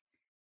like.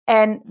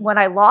 And when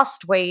I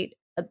lost weight,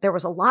 there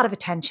was a lot of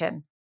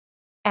attention.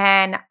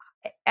 And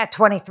at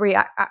 23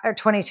 or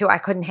 22, I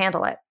couldn't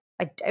handle it.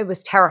 It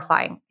was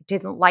terrifying. I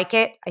didn't like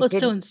it. It's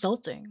so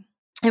insulting.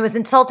 It was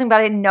insulting,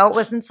 but I didn't know it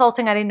was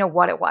insulting. I didn't know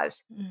what it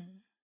was.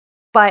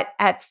 But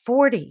at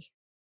 40,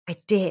 I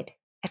did.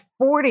 At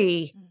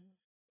 40,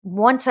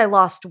 once I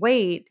lost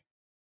weight,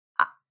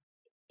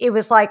 it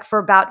was like for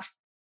about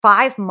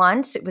 5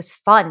 months, it was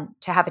fun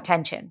to have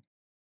attention.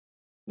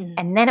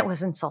 And then it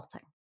was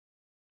insulting.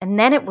 And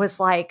then it was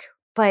like,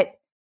 but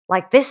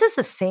like, this is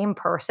the same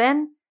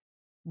person.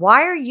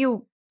 Why are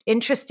you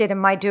interested in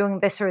my doing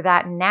this or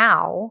that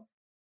now?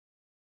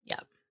 Yeah.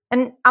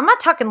 And I'm not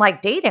talking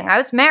like dating. I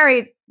was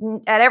married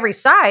at every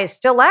size,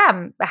 still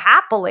am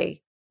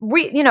happily.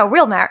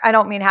 Real married. I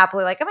don't mean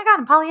happily like, oh my God,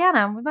 I'm Pollyanna.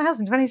 I'm with my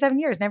husband 27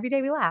 years and every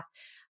day we laugh.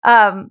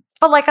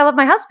 But like I love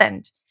my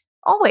husband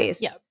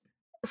always. Yeah.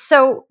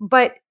 So,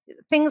 but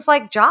things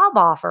like job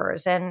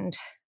offers and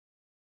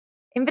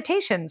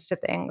invitations to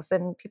things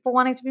and people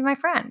wanting to be my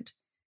friend,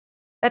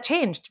 that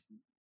changed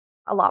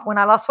a lot. When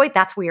I lost weight,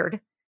 that's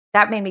weird.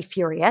 That made me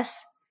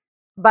furious.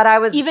 But I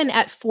was Even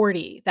at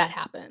 40, that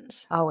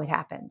happens. Oh, it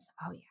happens.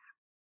 Oh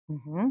yeah.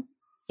 Mm-hmm.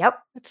 Yep.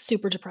 That's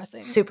super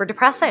depressing. Super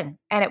depressing.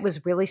 And it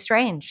was really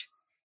strange.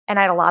 And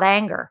I had a lot of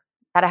anger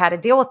that I had to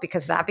deal with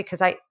because of that,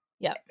 because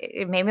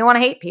it made me want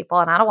to hate people.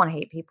 And I don't want to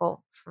hate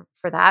people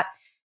for that.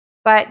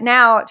 But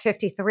now at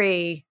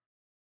 53,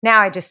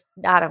 I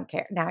don't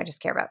care. Now I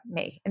just care about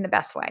me in the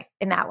best way,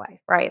 in that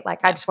way, right? Like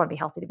I just want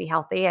to be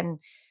healthy and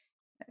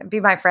be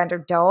my friend or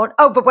don't.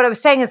 Oh, but what I was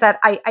saying is that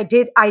I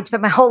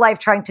spent my whole life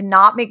trying to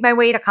not make my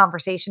weight a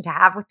conversation to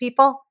have with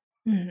people.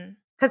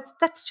 Because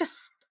that's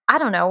just, I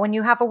don't know, when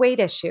you have a weight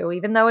issue,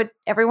 even though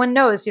everyone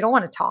knows you don't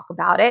want to talk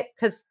about it,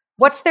 because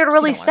what's there to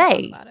really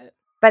say?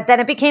 But then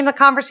it became the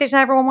conversation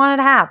everyone wanted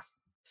to have.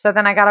 So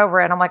then I got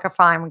over it. I'm like, oh,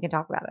 fine, we can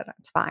talk about it.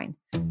 It's fine.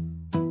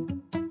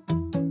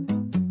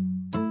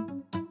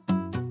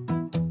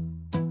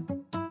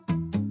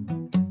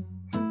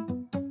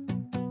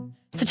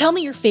 So tell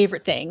me your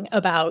favorite thing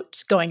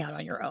about going out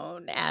on your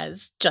own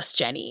as just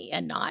Jenny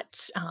and not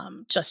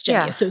just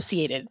Jenny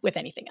associated with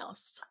anything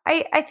else.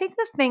 I think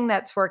the thing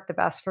that's worked the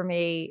best for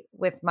me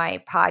with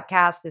my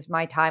podcast is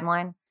my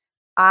timeline.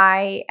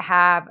 I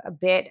have a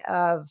bit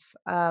of,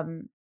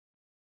 I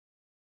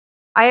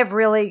have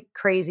really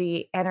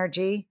crazy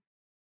energy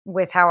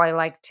with how I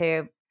like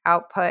to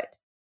output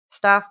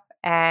stuff.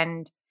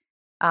 And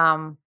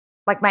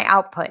like my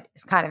output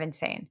is kind of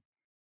insane.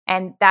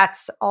 And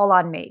that's all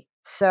on me.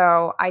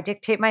 So I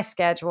dictate my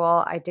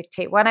schedule. I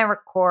dictate when I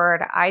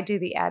record. I do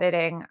the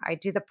editing. I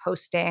do the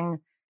posting.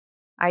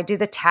 I do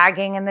the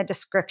tagging and the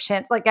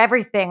descriptions, like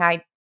everything.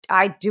 I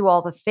do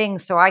all the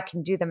things so I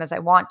can do them as I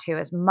want to,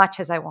 as much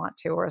as I want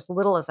to, or as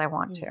little as I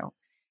want to.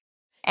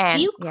 And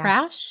do you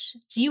crash?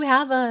 Do you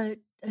have a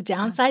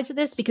downside to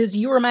this? Because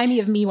you remind me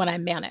of me when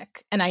I'm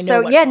manic, and I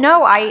know.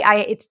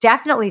 It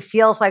definitely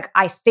feels like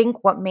I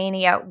think what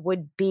mania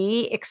would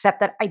be, except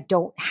that I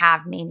don't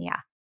have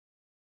mania.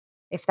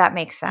 If that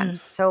makes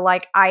sense. So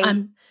like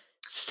I'm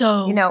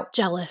so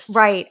jealous.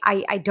 Right.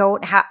 I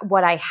don't have,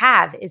 what I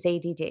have is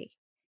ADD.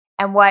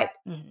 And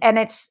and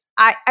it's,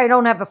 I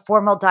don't have a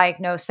formal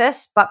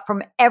diagnosis, but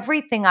from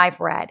everything I've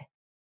read,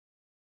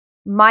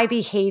 my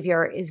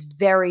behavior is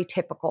very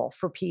typical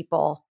for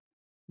people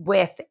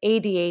with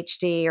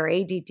ADHD or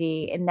ADD,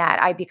 in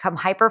that I become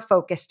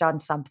hyper-focused on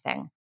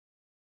something.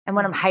 And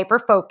when I'm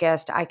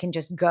hyper-focused, I can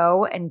just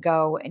go and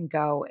go and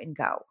go and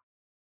go.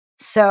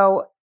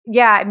 So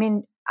yeah, I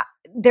mean,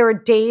 there are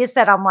days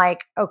that I'm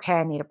like, okay,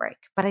 I need a break,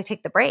 but I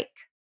take the break.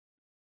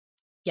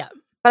 Yeah.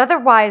 But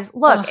otherwise,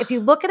 look, if you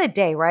look at a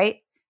day,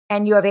 right?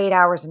 And you have 8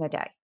 hours in a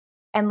day.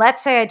 And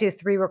let's say I do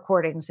 3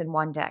 recordings in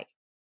one day.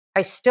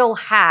 I still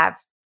have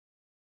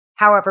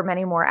however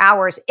many more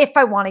hours if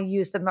I want to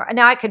use them.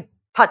 Now I could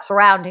putz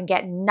around and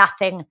get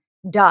nothing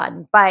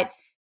done. But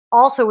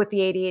also with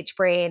the ADHD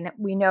brain,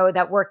 we know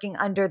that working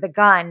under the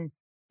gun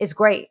is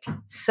great.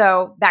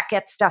 So that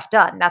gets stuff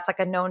done. That's like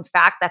a known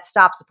fact that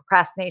stops the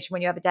procrastination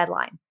when you have a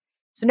deadline.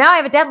 So now I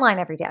have a deadline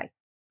every day.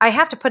 I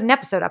have to put an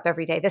episode up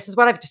every day. This is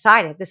what I've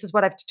decided. This is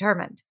what I've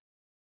determined.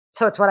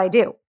 So it's what I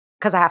do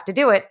because I have to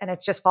do it, and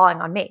it's just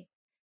falling on me.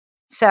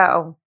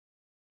 So,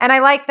 and I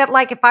like that,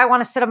 like if I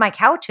want to sit on my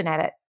couch and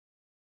edit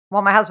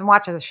while my husband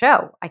watches a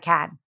show, I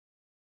can.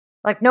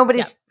 Like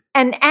nobody's,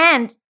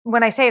 and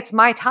when I say it's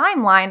my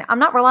timeline, I'm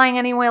not relying on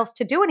anyone else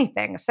to do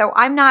anything. So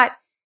I'm not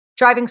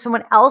driving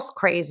someone else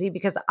crazy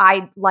because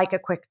I like a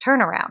quick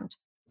turnaround.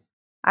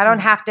 I don't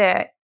have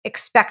to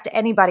expect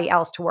anybody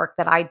else to work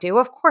that I do.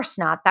 Of course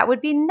not. That would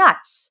be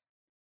nuts.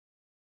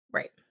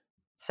 Right.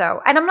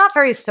 So, and I'm not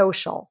very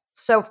social.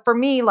 So for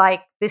me,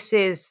 like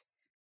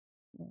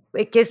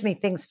it gives me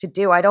things to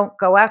do. I don't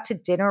go out to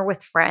dinner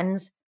with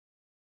friends.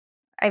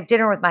 I have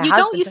dinner with my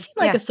husband. You seem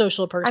like a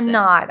social person. I'm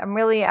not.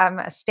 I'm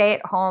a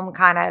stay-at-home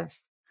kind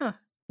of,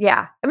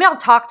 yeah. I mean, I'll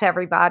talk to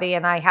everybody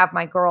and I have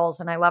my girls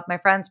and I love my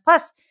friends.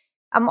 Plus,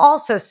 I'm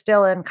also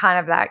still in kind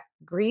of that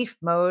grief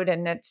mode.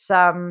 And it's,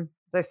 as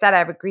I said, I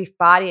have a grief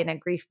body and a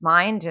grief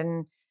mind,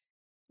 and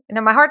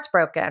my heart's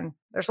broken.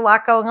 There's a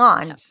lot going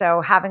on. Yeah.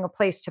 So having a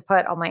place to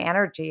put all my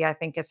energy, I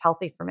think, is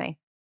healthy for me.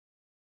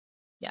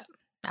 Yeah.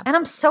 Absolutely. And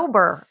I'm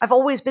sober. I've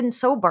always been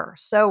sober.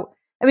 So,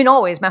 I mean,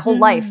 always, my whole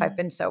life I've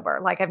been sober.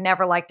 Like I've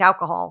never liked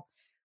alcohol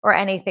or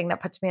anything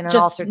that puts me in an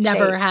altered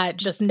state.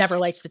 Just never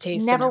liked the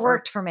taste. Never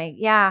worked for me.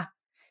 Yeah.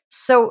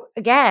 So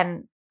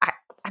again,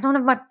 I don't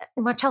have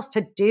much else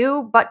to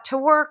do but to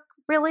work,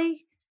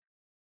 really,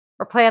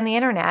 or play on the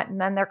internet. And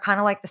then they're kind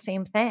of like the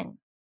same thing.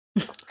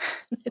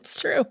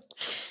 It's true.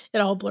 It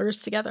all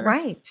blurs together.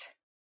 Right.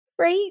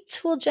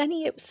 Great. Well,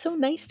 Jenny, it was so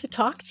nice to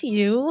talk to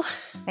you.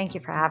 Thank you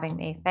for having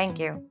me. Thank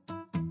you.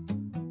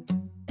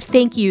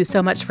 Thank you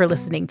so much for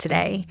listening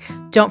today.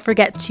 Don't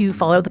forget to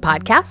follow the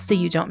podcast so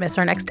you don't miss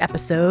our next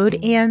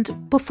episode.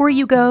 And before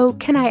you go,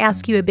 can I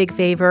ask you a big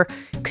favor?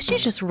 Could you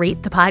just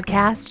rate the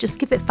podcast? Just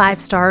give it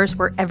 5 stars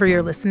wherever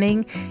you're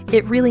listening.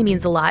 It really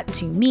means a lot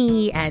to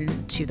me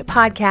and to the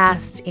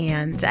podcast,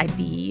 and I'd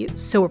be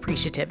so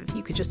appreciative if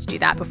you could just do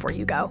that before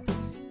you go.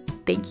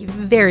 Thank you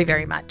very,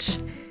 very much.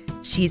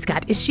 She's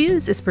Got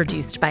Issues is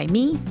produced by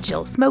me,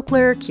 Jill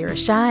Smokler, Kira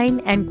Shine,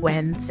 and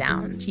Gwen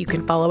Sound. You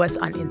can follow us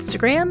on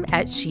Instagram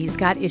at She's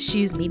Got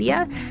Issues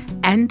Media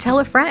and tell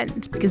a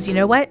friend, because you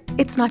know what?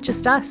 It's not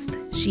just us.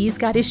 She's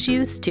got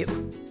issues too.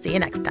 See you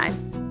next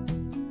time.